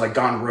daughter who's like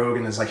gone rogue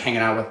and is like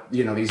hanging out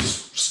with these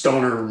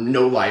stoner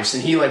no-lifes,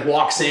 and he like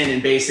walks in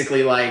and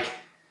basically like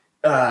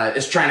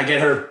is trying to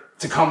get her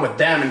to come with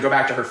them and go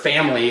back to her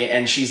family,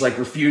 and she's like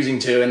refusing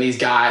to, and these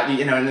guys,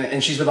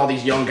 and she's with all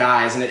these young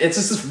guys, and it's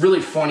just this really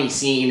funny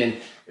scene, and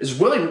it's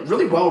really,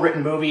 really well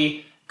written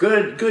movie,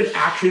 good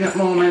action at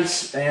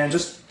moments, and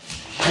just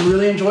I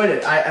really enjoyed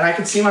it. I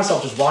could see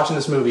myself just watching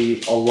this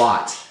movie a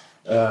lot,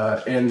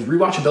 and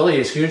rewatchability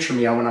is huge for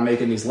me when I'm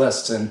making these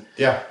lists, and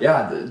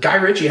Guy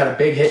Ritchie had a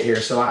big hit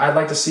here, so I'd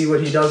like to see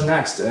what he does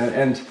next,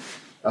 and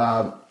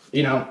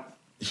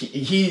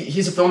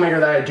He's a filmmaker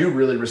that I do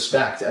really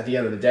respect at the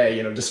end of the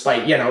day,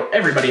 despite,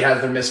 everybody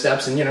has their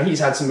missteps, and, he's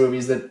had some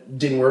movies that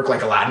didn't work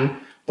like Aladdin,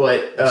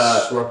 but...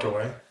 swept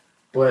away.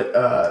 But,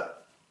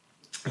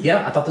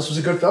 I thought this was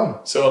a good film.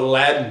 So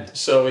Aladdin,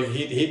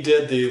 he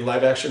did the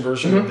live action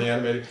version of the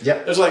animated.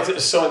 Yep. It was like,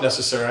 it's so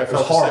unnecessary. I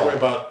felt the same way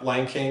about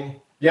Lion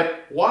King.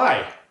 Yep.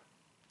 Why?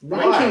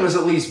 Lion King was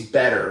at least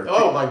better.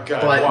 Oh my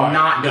God. But why?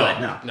 Not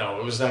good, No,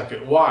 it was not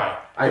good. Why?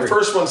 The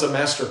first one's a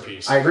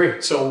masterpiece. I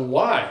agree. So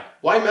why?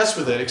 Why mess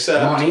with it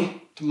except...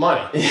 Money.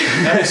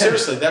 I mean,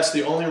 seriously, that's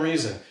the only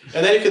reason.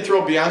 And then you could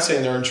throw Beyonce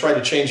in there and try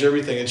to change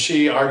everything. And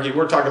she argued,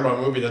 we're talking about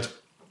a movie that's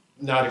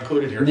not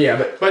included here.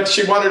 Yeah, but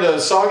she wanted a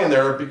song in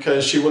there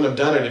because she wouldn't have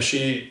done it if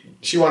she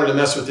wanted to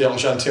mess with the Elton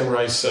John Tim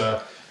Rice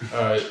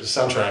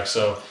soundtrack.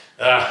 So,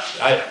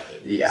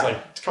 it's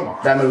like, come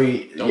on. That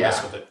movie, don't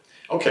mess with it.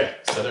 Okay,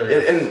 so there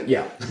you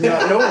go. And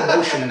no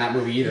emotion in that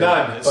movie either.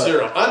 None,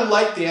 zero.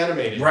 Unlike the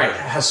animated. Right, it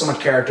has so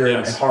much character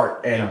and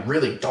heart, and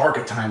really dark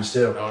at times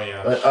too. Oh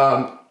yeah. But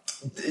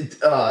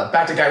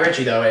Back to Guy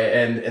Ritchie though,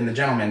 and The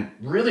Gentleman.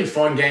 Really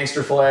fun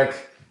gangster flick.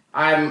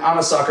 I'm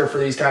a sucker for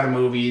these kind of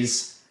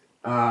movies.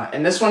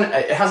 And this one,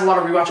 it has a lot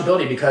of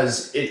rewatchability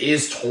because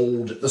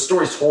the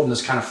story's told in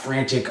this kind of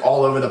frantic,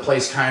 all over the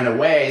place kind of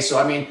way. So,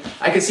 I mean,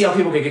 I can see how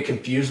people could get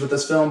confused with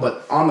this film,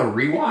 but on the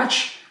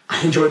rewatch,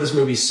 I enjoyed this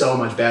movie so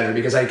much better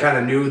because I kind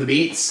of knew the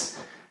beats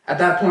at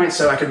that point,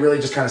 so I could really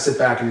just kind of sit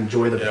back and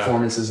enjoy the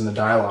performances and the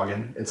dialogue,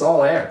 and it's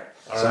all there.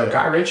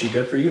 Guy Ritchie,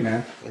 good for you,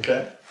 man.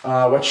 Okay.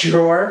 What's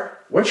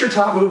your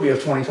top movie of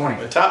 2020?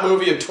 My top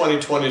movie of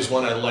 2020 is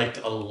one I liked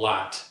a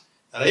lot.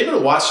 And I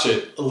even watched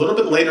it a little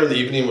bit later in the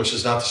evening, which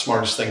is not the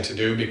smartest thing to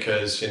do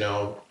because,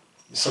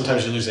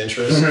 sometimes you lose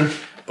interest. Mm-hmm.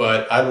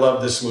 But I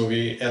love this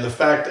movie. And the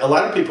fact, a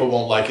lot of people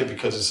won't like it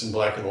because it's in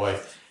black and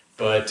white.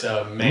 But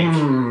Mank.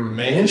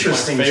 Mank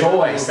interesting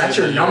choice. That's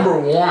your number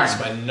one. It's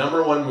my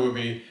number one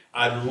movie.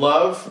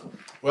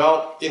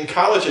 In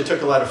college I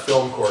took a lot of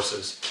film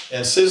courses.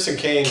 And Citizen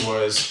Kane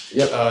was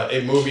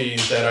a movie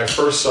that I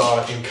first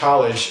saw in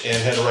college and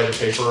had to write a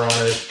paper on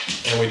it.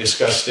 And we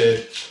discussed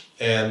it.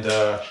 And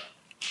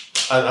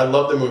I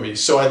love the movie.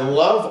 So I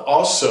love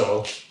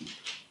also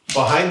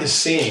behind the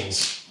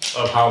scenes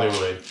of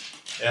Hollywood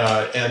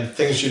and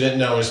things you didn't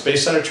know. It's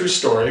based on a true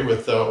story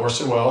with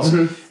Orson Welles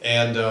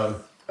and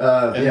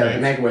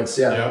Mankiewicz.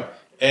 Yeah.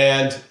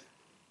 And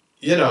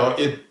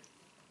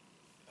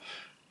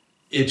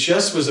it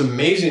just was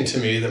amazing to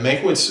me that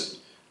Mankiewicz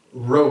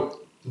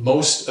wrote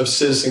most of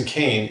Citizen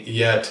Kane,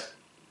 yet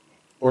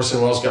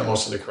Orson Welles got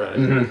most of the credit.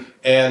 Mm-hmm.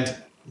 And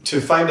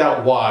to find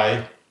out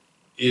why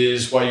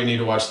is why you need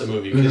to watch the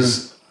movie,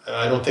 because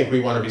I don't think we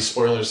want to be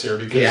spoilers here,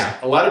 because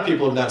a lot of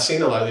people have not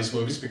seen a lot of these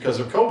movies because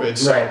of COVID.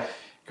 So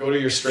go to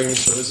your streaming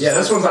service. Yeah,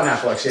 this one's on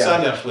Netflix. It's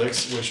on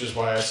Netflix, which is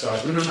why I saw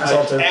it.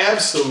 I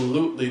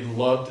absolutely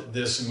loved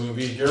this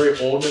movie. Gary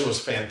Oldman was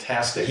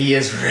fantastic. He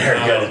is very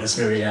good in this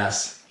movie,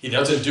 yes. He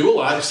doesn't do a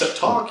lot except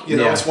talk.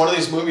 It's one of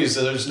these movies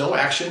that there's no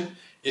action.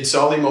 It's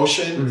all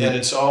emotion, and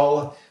it's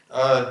all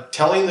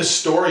telling the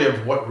story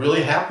of what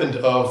really happened,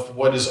 of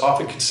what is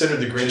often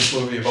considered the greatest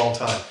movie of all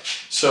time.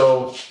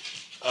 So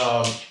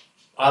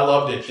I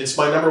loved it. It's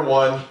my number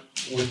one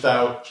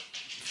without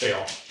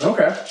fail.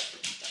 Okay.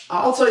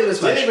 I'll tell you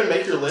this much. Didn't even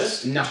make your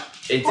list? No.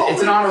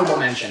 It's an honorable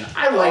mention.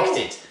 I liked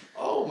it.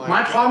 Oh my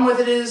My problem with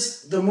it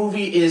is the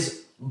movie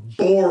is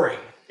boring.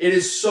 It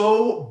is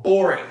so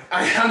boring.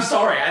 I'm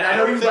sorry. I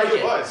know you like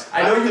it.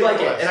 I know you like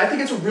it. And I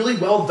think it's a really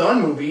well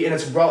done movie, and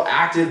it's well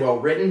acted, well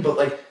written,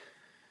 but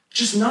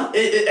just not.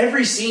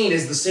 Every scene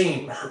is the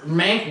same.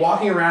 Mank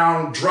walking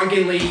around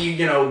drunkenly,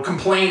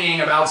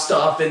 complaining about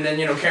stuff, and then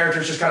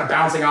characters just kind of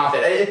bouncing off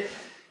it.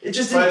 It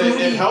just didn't.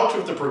 But it helped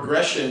with the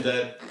progression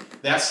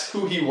that's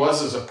who he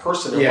was as a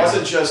person. It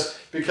wasn't just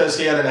because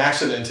he had an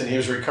accident and he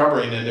was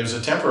recovering and it was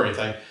a temporary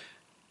thing.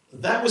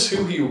 That was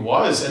who he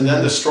was, and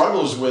then the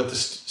struggles with the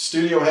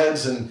studio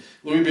heads and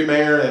Louis B.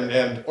 Mayer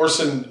and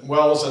Orson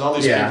Welles and all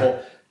these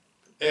people,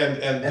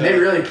 and they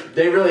really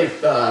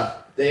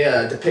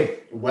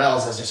depict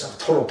Welles as just a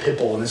total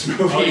pitbull in this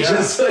movie,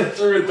 just through and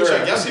through. Which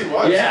I guess he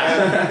was.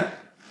 Yeah, and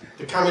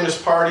the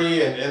Communist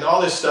Party and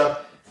all this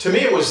stuff. To me,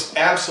 it was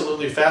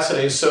absolutely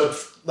fascinating. So,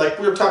 like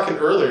we were talking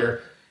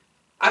earlier,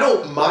 I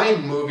don't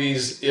mind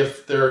movies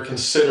if they're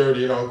considered,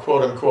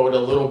 quote unquote, a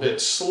little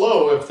bit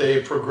slow if they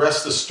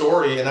progress the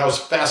story. And I was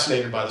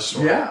fascinated by the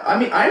story. Yeah, I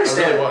mean, I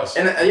understand. I really was.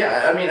 And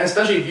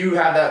especially if you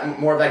have that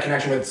more of that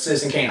connection with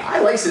Citizen Kane. I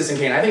like Citizen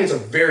Kane. I think it's a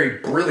very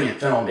brilliant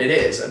film. It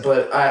is,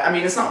 but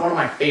it's not one of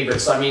my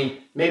favorites. So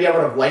maybe I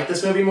would have liked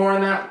this movie more in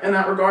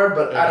that regard.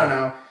 But I don't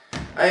know.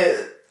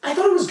 I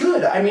thought it was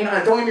good.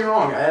 Don't get me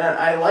wrong.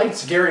 I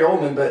liked Gary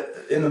Oldman, but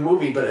in the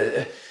movie,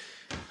 but.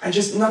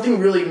 Nothing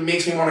really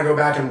makes me want to go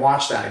back and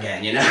watch that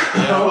again, Yeah,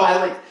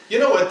 well, you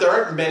know what? There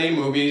aren't many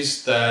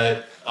movies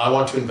that I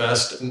want to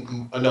invest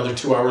another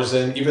 2 hours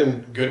in,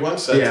 even good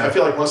ones. I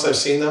feel like once I've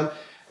seen them,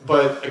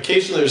 but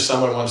occasionally there's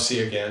some I want to see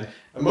again.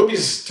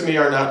 Movies, to me,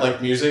 are not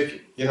like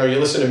music. You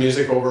listen to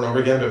music over and over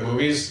again, but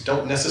movies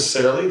don't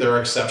necessarily. There are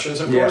exceptions,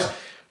 of course.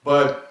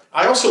 But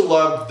I also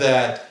love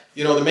that,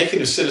 the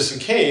making of Citizen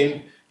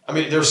Kane,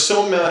 there's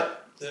so much,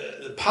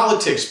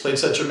 politics played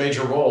such a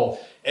major role.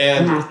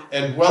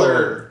 And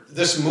whether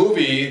this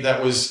movie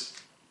that was,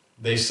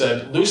 they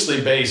said,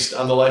 loosely based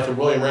on the life of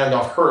William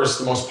Randolph Hearst,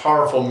 the most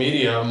powerful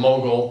media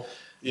mogul,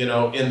 in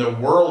the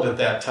world at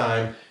that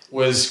time,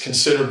 was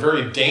considered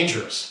very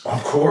dangerous.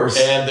 Of course.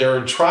 And they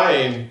were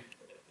trying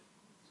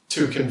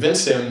to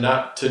convince him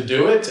not to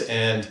do it.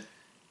 And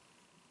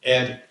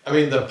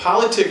the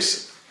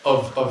politics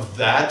of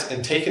that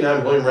and taking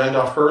on William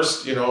Randolph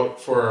Hearst,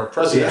 for a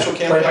presidential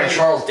campaign. Played by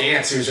Charles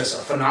Dance, who's just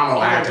a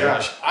phenomenal actor. Oh my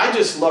gosh. I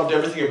just loved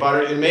everything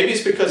about it. And maybe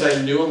it's because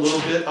I knew a little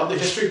bit of the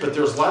history, but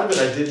there was a lot of it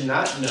I did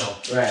not know.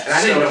 Right. And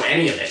I didn't know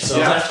any of it. So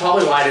that's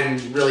probably why I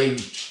didn't really...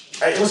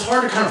 It was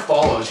hard to kind of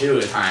follow, too,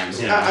 at times.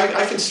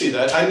 I can see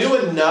that. I knew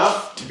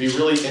enough to be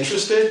really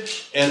interested,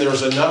 and there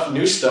was enough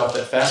new stuff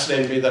that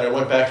fascinated me that I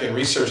went back and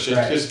researched it.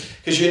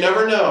 Because you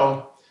never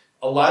know.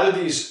 A lot of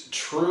these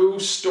true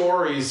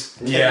stories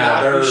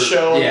cannot be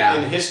shown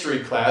in history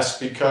class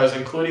because,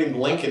 including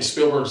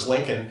Spielberg's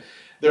Lincoln,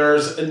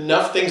 there's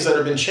enough things that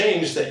have been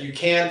changed that you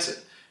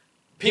can't.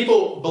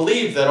 People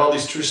believe that all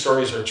these true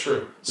stories are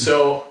true.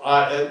 So,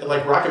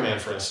 like Rocket Man,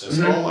 for instance.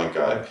 Mm-hmm. Oh my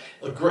God,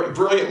 a great,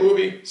 brilliant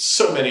movie.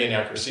 So many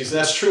inaccuracies, and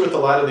that's true with a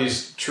lot of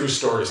these true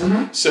stories.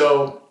 Mm-hmm.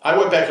 So, I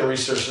went back and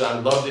researched it. I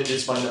loved it.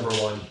 It's my number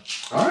one.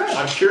 All right.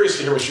 I'm curious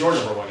to hear what your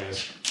number one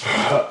is.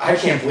 I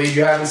can't believe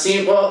you haven't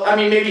seen. Well, I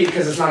mean, maybe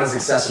because it's not as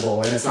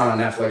accessible and it's not on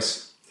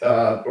Netflix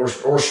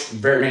or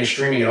very many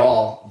streaming at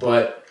all.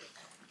 But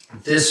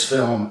this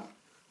film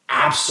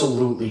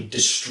absolutely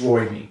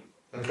destroyed me.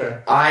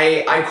 Okay.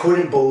 I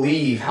couldn't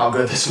believe how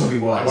good this movie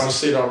was. I want to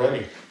see it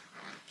already.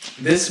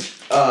 This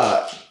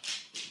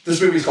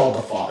movie's called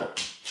The Father.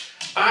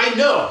 I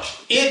know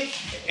it.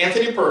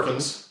 Anthony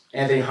Perkins.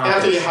 Anthony Hopkins.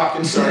 Anthony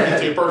Hopkins. Sorry,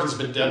 Anthony Perkins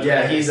has been dead.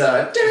 Yeah, he's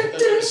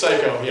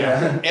Psycho.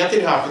 Yeah.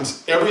 Anthony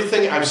Hopkins.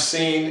 Everything I've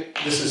seen,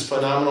 this is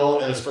phenomenal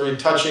and it's very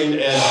touching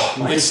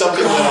and it's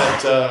something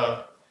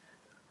that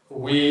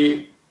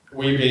we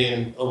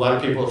being a lot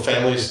of people and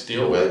families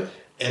deal with.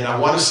 And I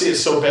want to see it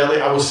so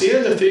badly. I will see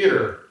it in the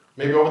theater.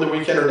 Maybe over the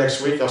weekend or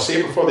next week. I'll see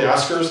it before the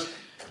Oscars.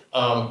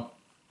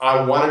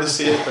 I wanted to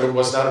see it, but it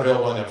was not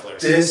available on Netflix.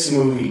 This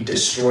movie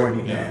destroyed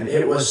me, man.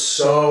 It was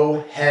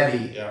so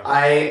heavy. Yeah.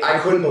 I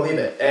couldn't believe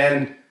it.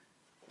 And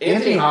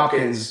Anthony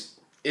Hopkins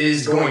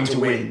is going to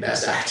win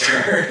Best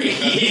Actor.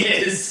 He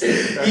is.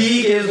 Okay.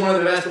 He is one of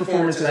the best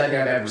performances I think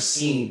I've ever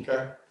seen.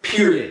 Okay.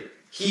 Period.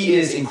 He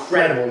is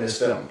incredible in this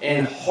film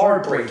and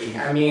heartbreaking.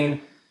 I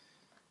mean,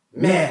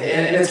 man,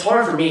 and it's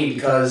hard for me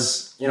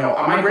because, you know,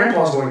 my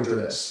grandpa's going through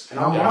this, and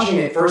I'm watching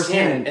it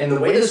firsthand, and the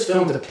way this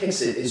film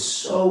depicts it is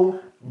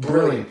so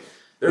brilliant.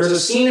 There's a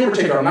scene in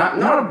particular, not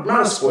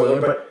a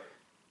spoiler, but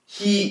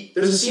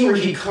there's a scene where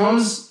he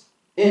comes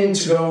in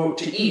to go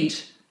to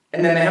eat,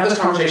 and then they have this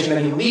conversation,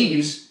 and then he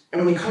leaves,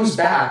 and when he comes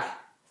back,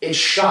 it's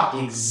shot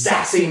the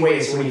exact same way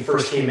as when he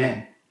first came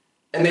in.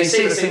 And they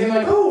say the same thing,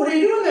 like, "Oh, what are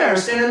you doing there?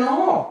 Standing in the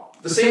hall."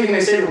 The same thing they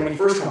say to him when he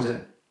first comes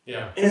in.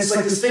 Yeah. And it's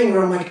like this thing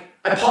where I'm like,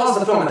 I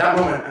paused the film at that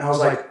moment, and I was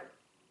like,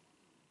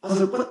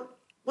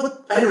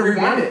 what? I had to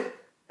rewind it.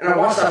 And I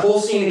watched that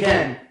whole scene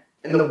again,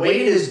 and the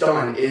way it is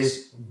done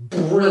is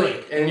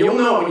brilliant. And you'll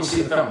know when you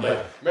see the film,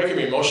 but Making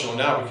me emotional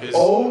now because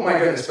oh my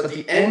goodness, but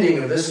the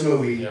ending of this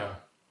movie,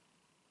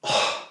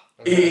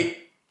 it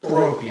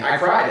broke me. I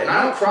cried, and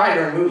I don't cry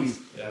during movies.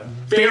 Yeah.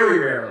 Very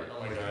rarely. Oh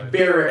my God.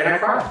 Very, and I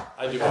cried.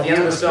 I do. At the end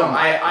of this film,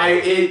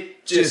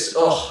 it just,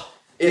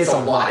 it's a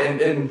lot.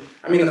 And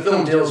I mean, the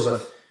film deals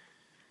with,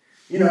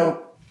 you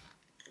know,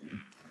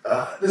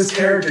 this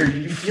character,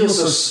 you feel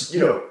so, you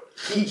know,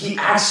 he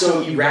acts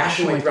so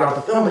irrationally throughout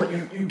the film, but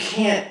you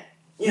can't,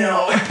 you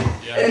know,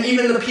 and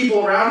even the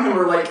people around him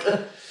are like,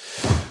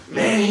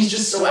 man, he's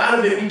just so out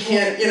of it, we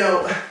can't, you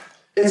know,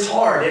 it's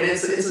hard, and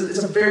it's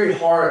a very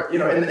hard, you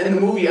know, and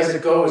the movie as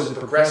it goes and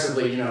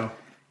progressively, you know,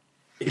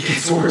 it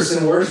gets worse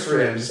and worse for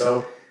him,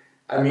 so,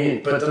 I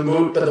mean, but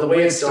the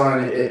way it's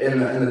done,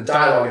 and the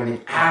dialogue and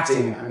the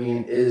acting, I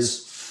mean,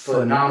 is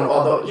phenomenal.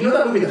 Although, you know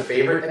that movie The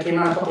Favorite that came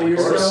out a couple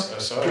years ago? I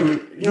saw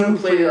it. You know who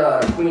played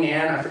Queen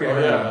Anne? I forget her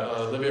name.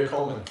 Olivia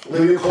Colman.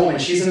 Olivia Colman.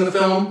 She's in the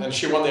film. And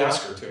she won the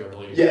Oscar too, I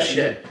believe. Yeah, she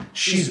did.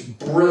 She's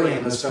brilliant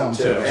in this film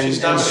too. And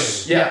She's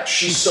nominated. Yeah,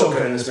 she's so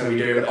good in this movie,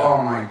 dude.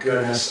 Oh my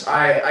goodness,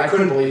 I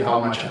couldn't believe how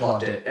much I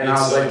loved it, and I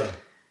was like,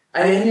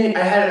 I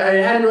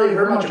hadn't really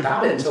heard much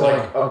about it until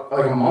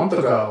like a month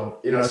ago.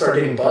 You know, I started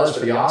getting buzzed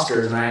for the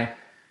Oscars, and I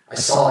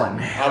saw it.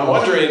 Man, I'm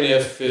wondering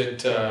if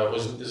it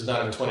is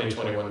not a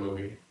 2021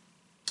 movie.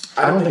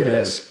 I don't think it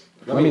is.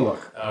 Let me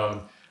look.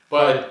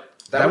 But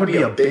that would be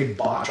a big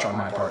botch on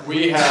my part.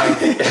 We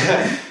have.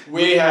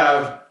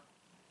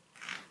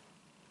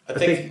 I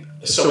think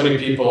so many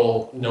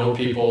people know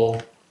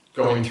people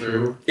going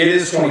through. It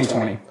is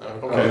 2020.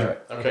 Okay,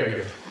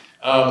 good.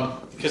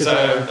 Because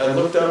I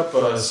looked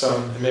up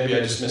some, maybe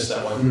I just missed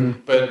that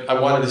one, but I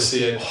wanted to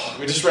see it.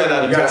 We just ran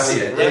out of time. You gotta see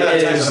it. It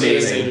is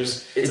amazing.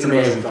 It's an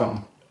amazing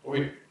film.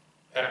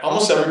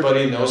 Almost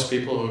everybody knows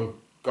people who've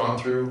gone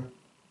through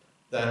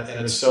that,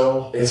 and it's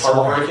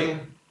heartbreaking,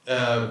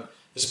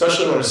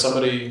 especially when it's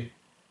somebody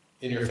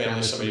in your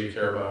family, somebody you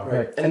care about.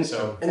 Right, and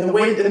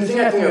the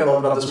thing I think I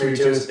love about this movie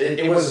too is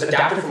it was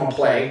adapted from a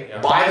play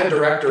by the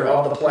director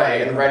of the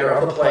play, and the writer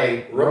of the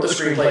play wrote the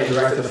screenplay and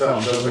directed the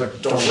film. So it was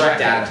a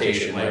direct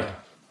adaptation, like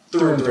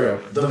through and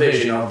through, the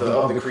vision of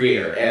the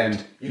creator,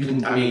 and you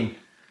can, I mean,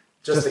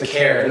 just the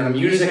care and the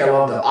music. I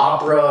love the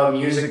opera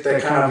music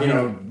that kind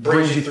of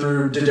brings you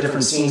through to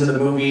different scenes of the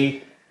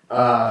movie.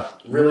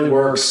 Really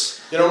works.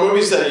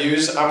 Movies that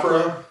use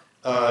opera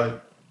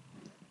are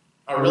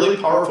really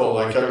powerful.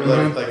 Like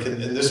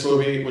in this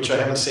movie, which I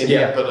haven't seen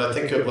yet, but I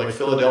think of like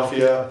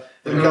Philadelphia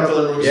and a couple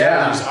of movies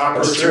that use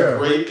opera to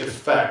great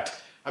effect.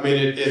 I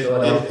mean,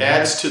 it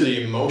adds to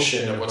the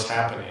emotion of what's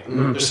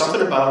happening. There's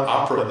something about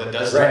opera that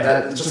does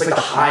that. Right, just like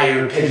the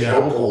higher pitched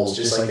vocals,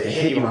 just like they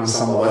hit you on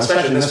some level,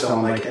 especially in this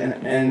film. Like,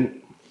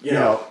 and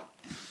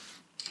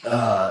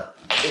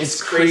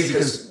it's crazy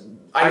because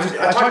I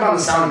talked about in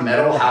Sound of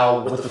Metal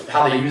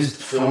how they used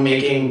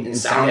filmmaking and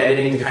sound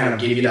editing to kind of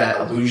give you that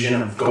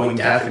illusion of going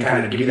deaf and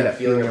kind of give you that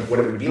feeling of what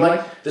it would be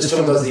like. This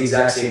film does the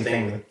exact same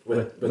thing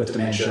with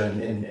dementia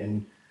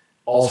and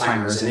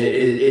Alzheimer's, and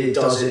it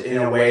does it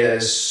in a way that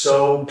is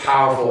so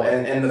powerful.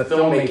 And the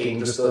filmmaking,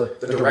 just the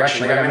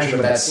direction, like I mentioned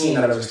with that scene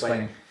that I was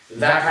explaining,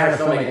 that kind of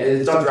filmmaking,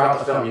 it's done throughout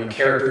the film.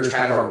 Characters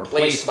kind of are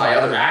replaced by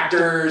other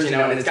actors, and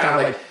it's kind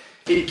of like,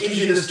 it gives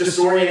you this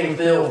disorienting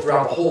feel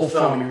throughout the whole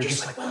film, and you're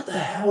just like, what the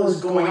hell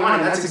is going on?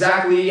 And that's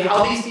exactly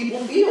how these people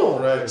feel.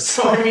 Right.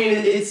 So, I mean,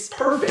 it's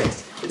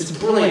perfect. It's a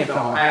brilliant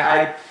film.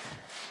 I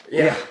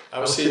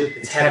will see it.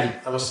 It's heavy.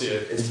 I will see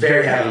it. It's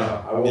very heavy,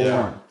 though. I will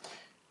warn.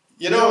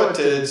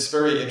 It's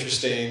very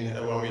interesting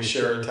when we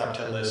share a top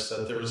 10 list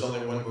that there was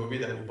only one movie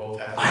that we both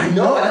had. I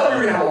know. I thought we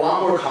were going to have a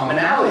lot more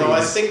commonalities. No,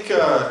 I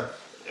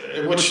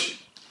think,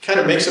 which kind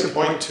of makes a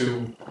point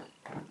to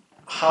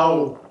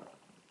how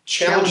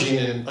challenging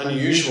and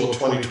unusual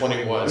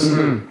 2020 was,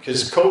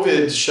 because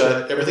COVID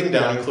shut everything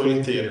down,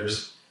 including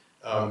theaters.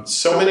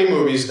 So many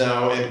movies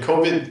now, and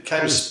COVID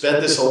kind of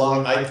sped this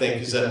along, I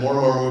think, is that more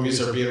and more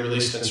movies are being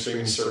released on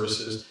streaming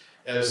services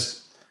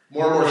as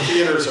more and more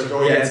theaters are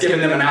going... Yeah, it's giving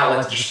them an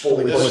outlet to just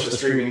fully push the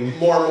streaming.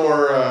 More and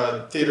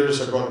more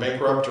theaters are going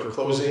bankrupt or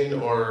closing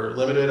or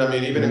limited. I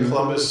mean, even in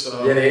Columbus... the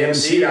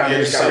AMC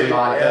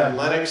and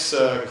Lenox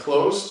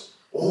closed.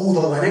 Oh, the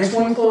Lenox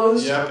one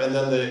closed? Yep, and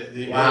then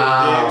the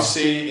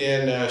AMC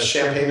in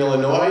Champaign,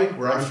 Illinois,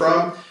 where I'm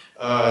from,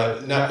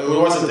 it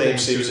wasn't the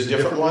AMC, it was a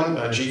different one,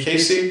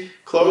 GKC,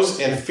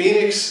 closed. And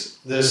Phoenix,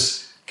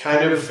 this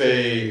kind of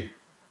a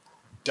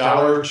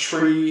Dollar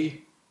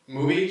Tree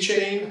movie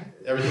chain,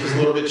 everything's a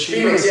little bit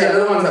cheaper. Phoenix,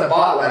 they're the ones that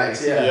bought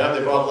Lenox, Yeah,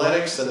 they bought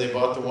Lenox, and they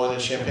bought the one in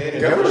Champaign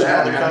and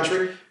other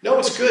country. No,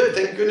 it's good,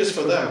 thank goodness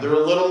for them. They're a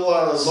little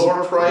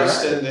lower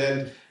priced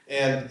and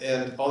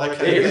all that kind of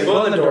thing. They can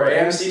foot in the door.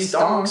 AMC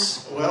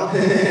stonks. Well,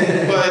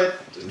 but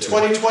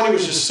 2020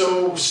 was just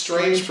so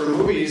strange for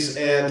movies,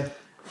 and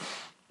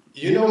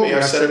you know me,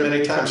 I've said it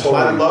many times.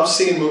 I love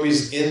seeing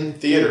movies in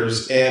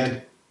theaters,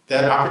 and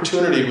that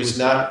opportunity was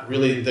not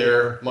really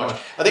there much.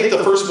 I think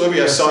the first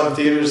movie I saw in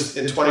theaters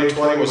in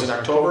 2020 was in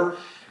October.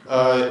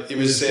 It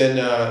was in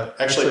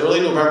actually early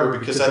November,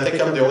 because I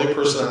think I'm the only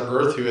person on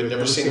earth who had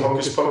never seen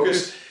Hocus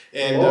Pocus.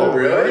 And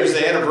really? It was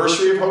the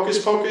anniversary of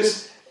Hocus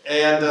Pocus.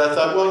 And I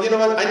thought, well, you know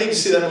what? I need to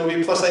see that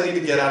movie. Plus, I need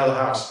to get out of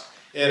the house.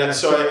 And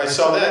so I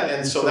saw that.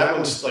 And so that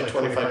one's like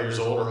 25 years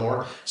old or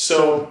more.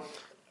 So,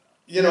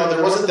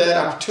 there wasn't that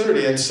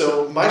opportunity. And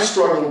so my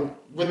struggle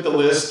with the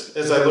list,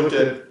 as I looked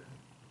at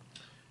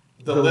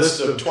the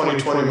list of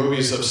 2020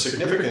 movies of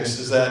significance,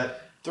 is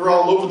that they're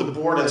all over the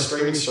board on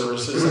streaming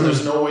services, and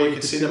there's no way you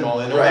could see them all.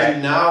 And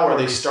only now are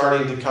they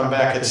starting to come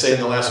back, I'd say in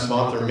the last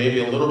month or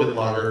maybe a little bit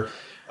longer.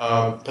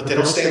 But they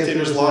don't stay in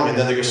theaters long, and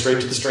then they go straight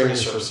to the streaming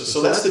services.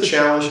 So that's the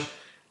challenge.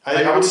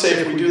 I would say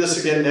if we do this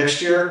again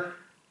next year,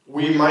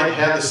 we might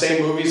have the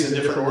same movies in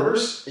different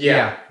orders.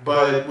 Yeah.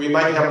 But we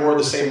might have more of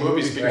the same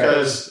movies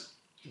because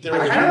there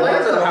I kind of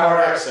liked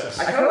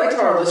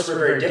how our lists were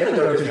very different,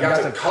 though, because we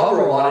got to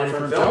cover a lot of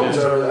different films.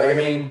 I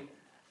mean,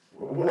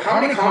 how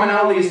many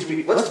commonalities do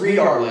we... Let's read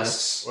our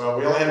lists. Well,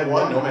 we only had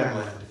one,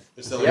 Nomadland.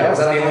 Was that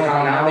the only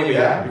commonality we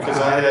had? Because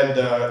I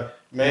had...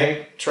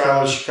 Mank,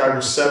 Trial of Chicago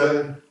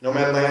 7,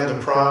 Nomadland,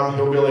 The Prom,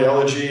 Hillbilly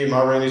Elegy,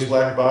 Ma Rainey's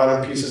Black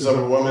Bottom, Pieces of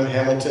a Woman,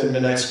 Hamilton,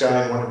 Midnight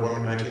Sky, and Wonder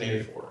Woman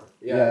 1984.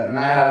 Yeah, and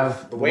I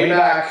have The Way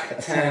Back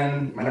at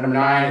 10. My number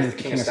 9 is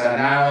The King of Staten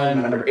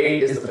Island. My number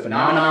 8 is The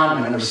Phenomenon.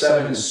 My number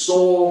 7 is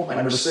Soul. My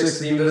number 6 is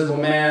The Invisible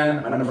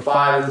Man. My number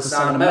 5 is The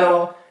Sound of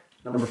Metal.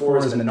 Number 4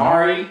 is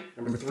Minari.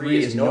 Number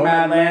 3 is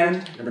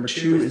Nomadland. Number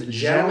 2 is The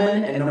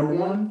Gentleman. And number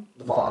 1,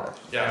 The Father.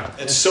 Yeah,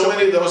 and so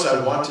many of those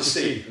I want to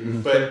see,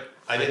 but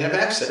I didn't have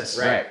access.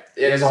 Right.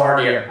 It is a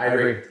hard year. I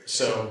agree.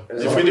 So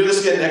if we do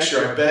this again next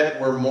year, I bet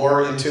we're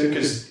more in tune,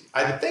 because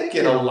I think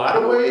in a lot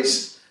of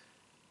ways,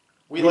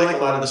 we like a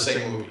lot of the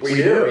same movies. We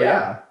do,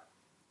 yeah.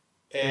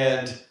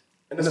 And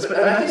I think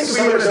if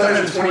we would have done it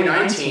in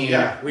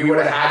 2019, we would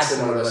have had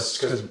similar lists,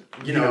 because,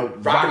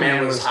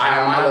 Rocketman was high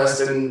on my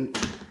list and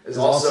is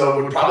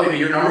also would probably be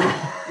your number one.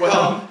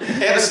 Well,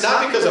 and it's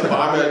not because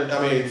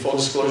full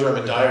disclosure, I'm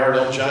a diehard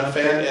Elton John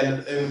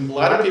fan, and a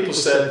lot of people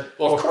said,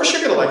 well, of course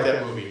you're going to like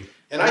that movie.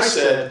 And I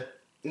said,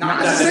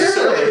 not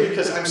necessarily,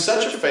 because I'm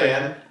such a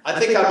fan. I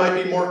think I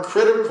might be more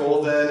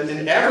critical than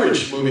an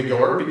average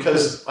moviegoer,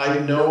 because I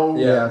know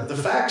the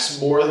facts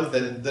more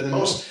than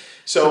most.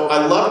 So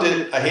I loved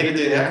it. I hated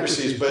the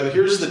inaccuracies, but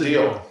here's the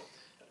deal.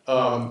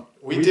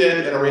 We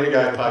did an Arena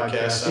Guy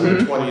podcast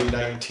in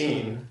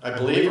 2019, I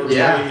believe, or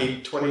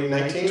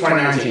 2019?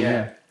 2019,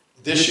 yeah.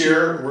 This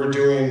year, we're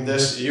doing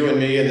this, you and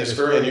me, in this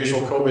very unusual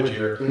COVID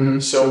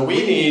year. So we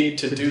need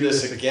to do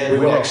this again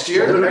next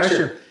year. We'll do it next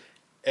year.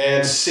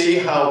 And see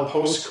how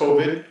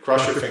post-COVID,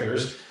 cross your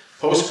fingers,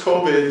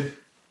 post-COVID,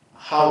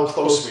 how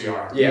close we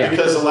are. Yeah.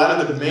 Because a lot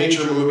of the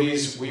major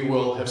movies we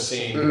will have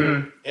seen,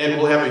 and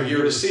we'll have a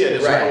year to see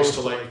it, as opposed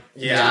to I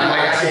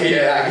can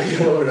get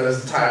a little bit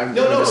of time.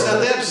 No, it's not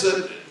that. It's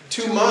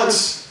 2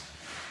 months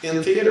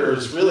in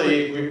theaters,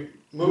 really.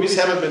 movies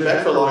haven't been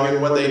back for long,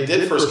 and when they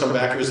did first come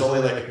back, it was only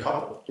like a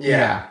couple.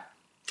 Yeah.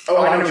 Oh,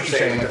 I know what you're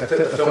saying. Like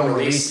the film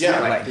release.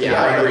 Yeah, I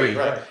agree.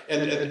 Right.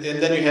 And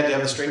then you had to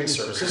have the streaming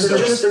services.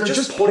 They're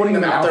just putting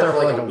them out there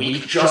for like a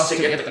week just to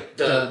get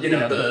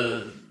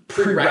the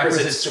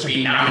prerequisites to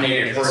be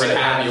nominated for an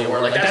Academy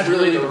Award. Like that's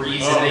really the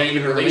reason they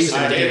even release the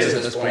data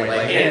at this point.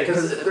 Like,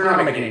 because they're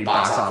not making any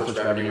box office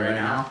revenue right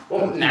now.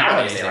 Well,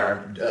 nowadays they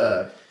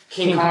are.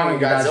 King Kong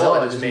and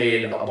Godzilla just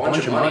made a bunch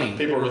of money.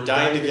 People were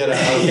dying to get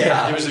out.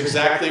 Yeah. It was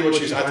exactly what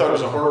I thought it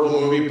was a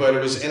horrible movie, but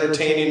it was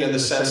entertaining in the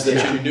sense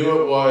that you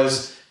knew it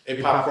was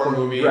a popcorn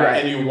movie,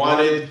 and you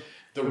wanted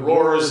the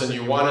roars, and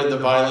you wanted the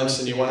violence,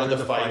 and you wanted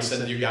the fights,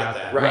 and you got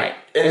that. Right.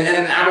 And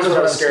that was what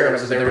I was scared of,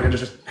 is they were going to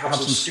just have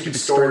some stupid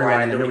storyline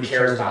that nobody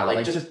cares about.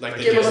 Like, just like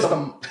give us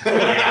some...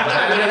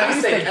 at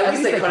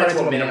least they cut it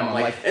to a minimum.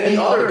 Like, in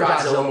the other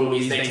Godzilla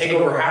movies, they take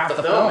over half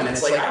the film, and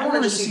it's like, I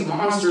want to see the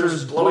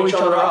monsters blow each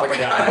other up.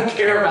 Like, I don't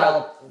care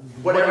about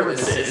whatever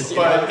this is.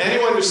 But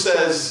anyone who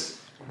says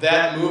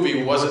that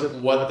movie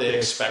wasn't what they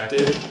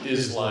expected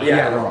is lying.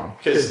 Yeah, wrong.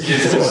 Because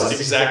it was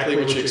exactly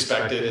what you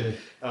expected. And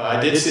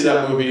I did see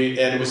that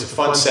movie, and it was a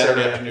fun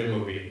Saturday afternoon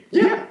movie.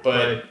 Yeah.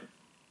 But,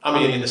 I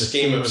mean, in the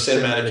scheme of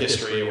cinematic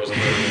history, it wasn't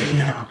really.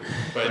 No.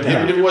 But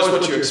it was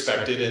what you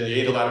expected, and you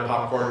ate a lot of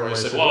popcorn where I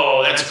said,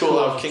 whoa, that's cool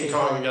how King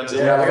Kong and Godzilla.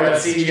 Yeah, look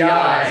at that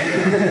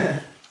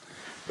CGI.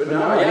 But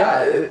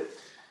no,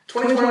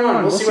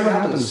 2021, we'll see what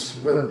happens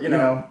with,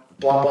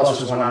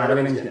 blockbusters and whatnot.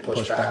 Everything's getting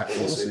pushed back.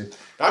 We'll see.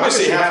 I'm going to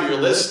see half of your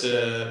list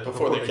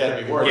before the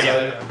Academy Awards.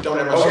 Yeah. I don't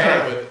have much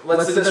time, but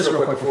let's do this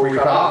real quick before we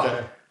cut off.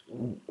 Okay.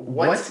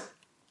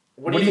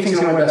 What do you think is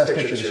going to win Best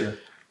Picture this year?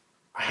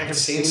 I haven't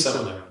seen some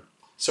of them.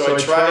 So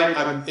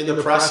I'm in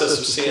the process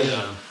of seeing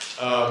them.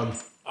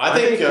 I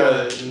think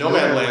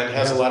Nomadland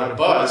has a lot of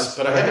buzz,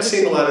 but I haven't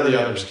seen a lot of the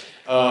others.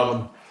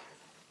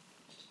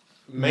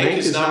 Mank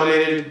is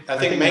nominated. I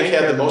think Mank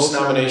had the most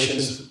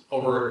nominations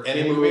over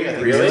any movie. I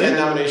think really? 10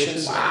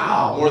 nominations.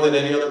 Wow. More than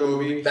any other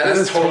movie. That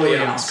is totally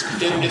an Oscar.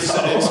 It's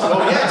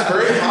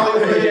very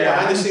Hollywood,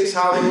 behind the scenes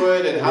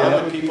Hollywood, and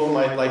Hollywood people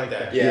might like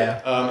that.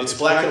 Yeah. It's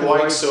black and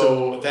white,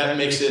 so that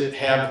makes it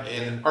have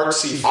an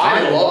artsy feel.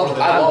 I love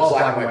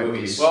black and white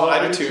movies. Well,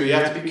 I do too. You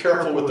have to be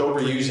careful with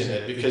overusing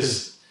it,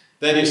 because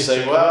then you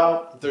say,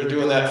 well, they're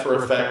doing that for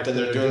effect, and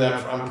they're doing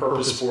that on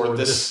purpose for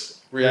this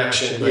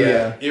reaction. But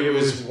it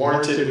was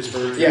warranted. It was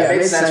very good. Yeah, it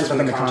made sense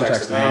within the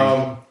context.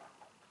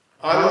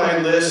 On my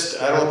list,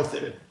 I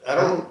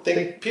don't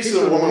think Pieces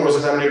of a Woman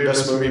was nominated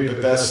Best Movie,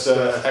 but Best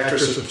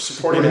Actress or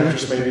Supporting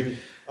Actress maybe.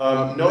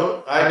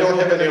 No, I don't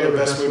have any other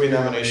Best Movie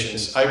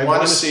nominations. I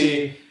want to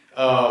see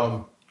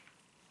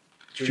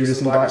Judas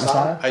and the Black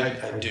Messiah?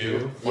 I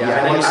do.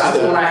 Yeah, I think that's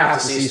the one I have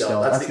to see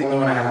still. That's the only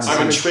one I have to see.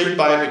 I'm intrigued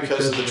by it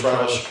because of the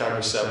trial of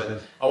Chicago 7.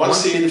 I want to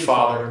see The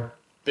Father,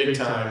 big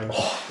time.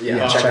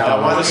 Check out.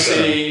 I want to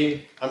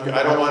see...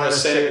 I don't want to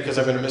say it because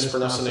I'm going to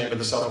mispronounce the name of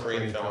the South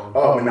Korean film.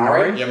 Oh,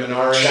 Minari? Yeah,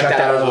 Minari. Check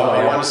that out as well.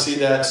 I want to see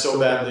that so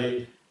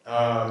badly.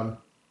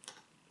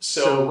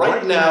 So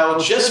right now,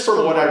 just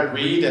from what I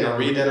read, and I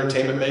read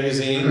entertainment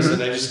magazines,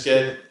 and I just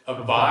get a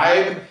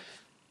vibe,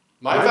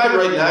 my vibe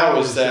right now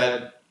is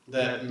that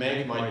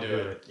Mank might do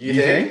it. You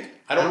think?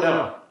 I don't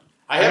know.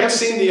 I haven't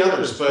seen the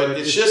others, but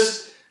it's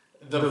just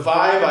the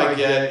vibe I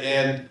get,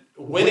 and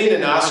winning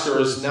an Oscar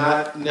is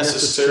not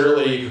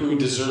necessarily who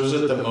deserves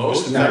it the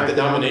most. In fact, the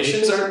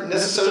nominations aren't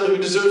necessarily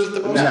who deserves it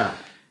the most. No.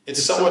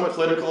 It's somewhat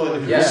political,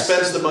 and who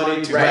spends the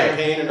money to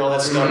campaign and all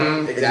that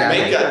stuff.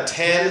 Exactly. Mank got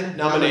 10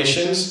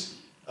 nominations,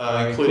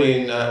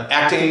 including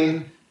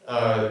acting,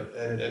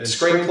 and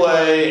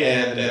screenplay,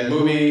 and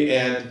movie,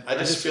 and I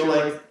just feel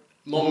like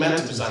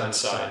momentum is on its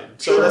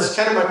side. So that's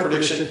kind of my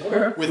prediction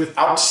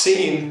without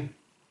seeing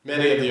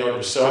many of the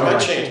others. So I might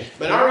change.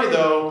 Minari,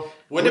 though,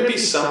 wouldn't it be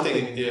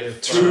something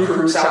if...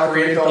 Two South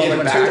Korean films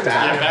went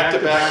back-to-back? Yeah,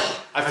 back-to-back.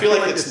 I feel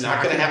like it's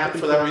not going to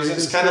happen for that reason.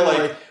 It's kind of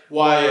like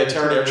why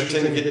Taron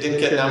Egerton didn't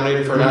get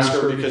nominated for an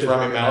Oscar because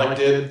Rami Malek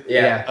did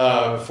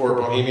for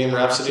Bohemian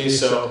Rhapsody.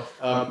 So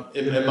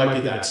it might be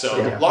that. So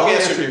long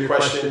answer to your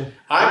question,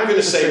 I'm going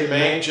to say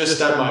Mank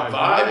just on my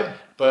vibe.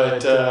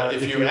 But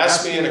if you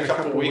ask me in a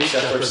couple of weeks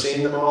after I've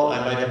seen them all, I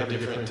might have a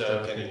different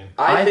opinion.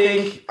 I'm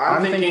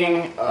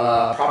thinking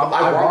probably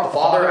I want The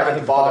Father. I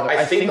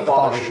think The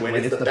Father should win.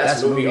 It's the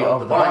best movie of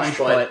the bunch,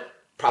 but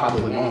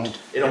probably won't.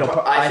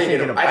 I think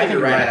you're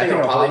right. I think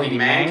it'll probably be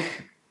Mank.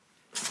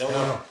 Don't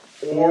know.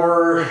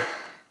 Or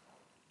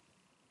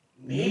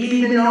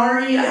maybe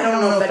Minari. I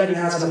don't know if that even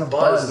has enough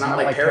buzz. Not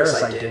like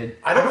Parasite did.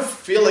 I don't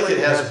feel like it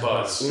has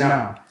buzz.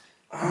 No.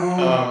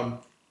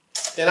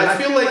 And I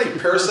feel like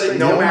if Parasite...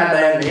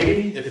 Nomadland,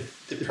 maybe?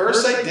 If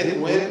Parasite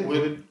didn't win,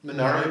 would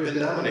Minari have been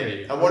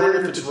nominated? I'm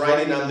wondering if it's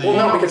riding on the... Well,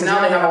 no, because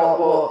now they have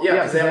all...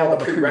 because they have all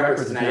the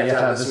prerequisites now. You have to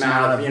have this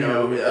amount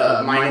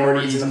of,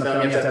 minorities in the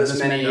film. You have to have this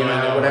many,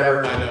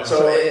 whatever. I know.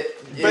 So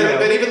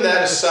But even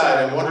that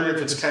aside, I'm wondering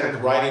if it's kind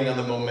of riding on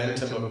the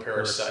momentum of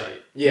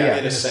Parasite. Yeah.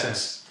 In a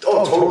sense.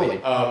 Oh,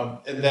 totally.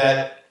 And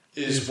that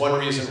is one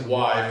reason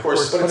why. Of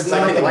course... But it's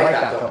nothing like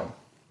that, though.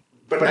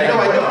 But I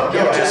know.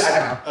 Just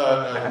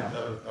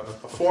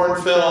a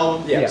foreign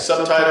film,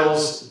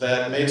 subtitles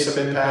that made some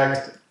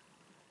impact.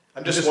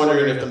 I'm just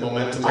wondering if the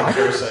momentum of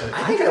Parasite.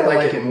 I think I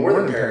like it more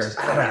than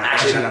Parasite. I don't know.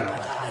 Actually, I don't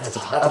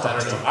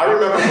know. I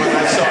remember when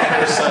I saw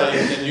Parasite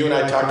and you and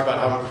I talked about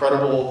how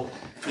incredible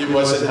it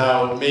was and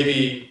how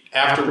maybe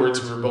afterwards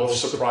we were both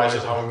surprised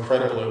at how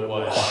incredible it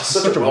was.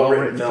 Such a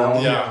well-written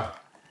film. Yeah.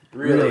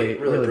 Really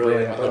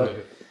brilliant.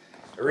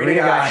 Arena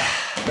Guy,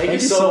 thank you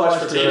so much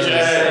for doing this.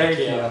 Thank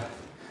you.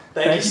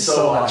 Thank you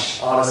so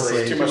much,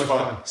 honestly. Too much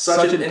fun.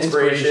 Such an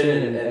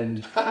inspiration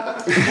and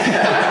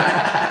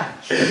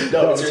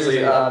no,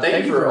 seriously,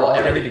 thank you for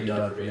everything you've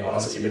done for me,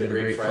 honestly. You've been a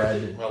great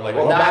friend.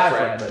 Well, not a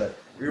friend, but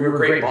you were a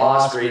great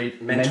boss,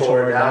 great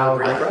mentor, now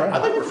great friend. I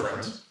think we're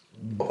friends.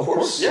 Of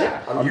course,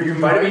 yeah. You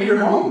invited me to your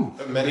home.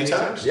 Many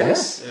times.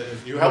 Yes.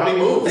 You helped me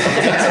move.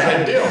 That's a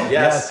big deal.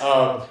 Yes.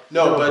 And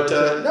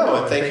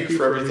thank you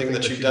for everything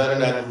that you've done.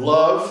 And I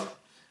love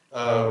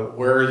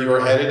where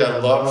you're headed. I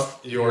love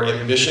your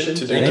ambition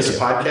to do this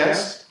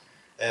podcast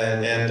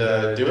and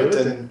do it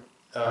and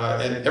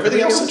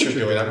everything else that you're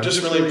doing. I'm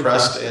just really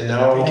impressed. And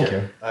now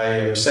I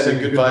am sending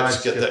good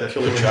vibes to get that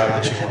killer job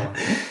that you want.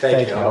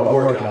 Thank you. I'll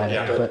work on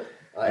it.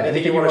 But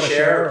anything you want to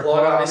share or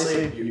plug,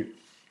 obviously,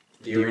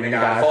 the Arena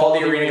Guy. Follow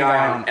the Arena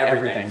Guy on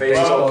everything.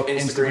 Facebook,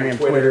 Instagram,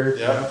 Twitter.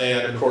 Yeah,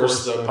 and of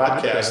course the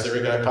podcast, the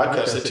Arena Guy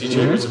podcast that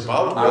TJ was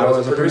involved with. I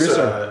was a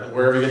producer.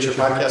 Wherever you get your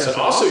podcast. And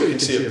also you can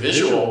see a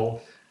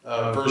visual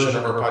version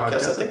of our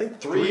podcast. I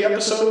think 3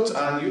 episodes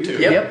on YouTube.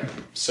 Yep.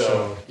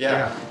 So,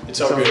 it's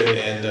all good.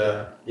 And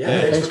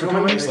thanks for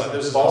coming.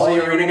 Follow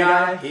the Arena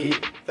Guy.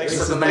 Thanks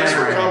for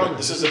coming.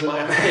 This is my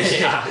house.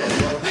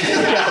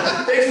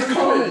 Thanks for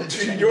coming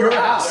to your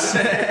house.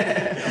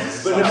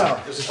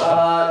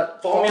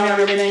 Follow me on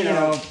everything,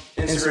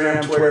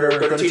 Instagram, Twitter,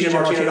 go to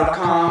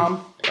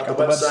tjmartino.com, got the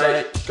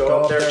website,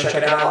 go up there, check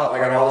it out. I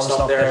got all the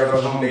stuff there, go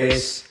to the home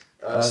base,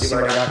 see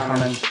what I got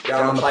coming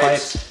down on the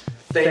pipes.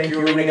 Thank you,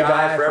 Arena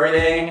Guy, for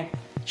everything.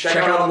 Check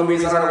out all the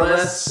movies on our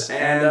lists,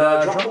 and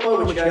drop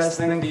below what you guys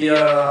think the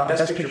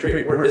best picture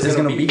is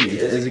going to be.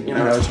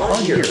 It's hard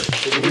here.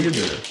 It's weird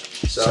here.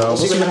 So we'll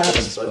see what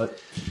happens. But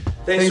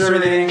thanks for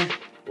everything.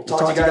 We'll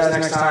talk to you guys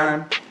next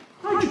time.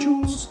 Hi,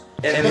 Jules.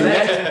 And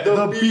let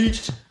the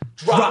beat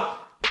drop.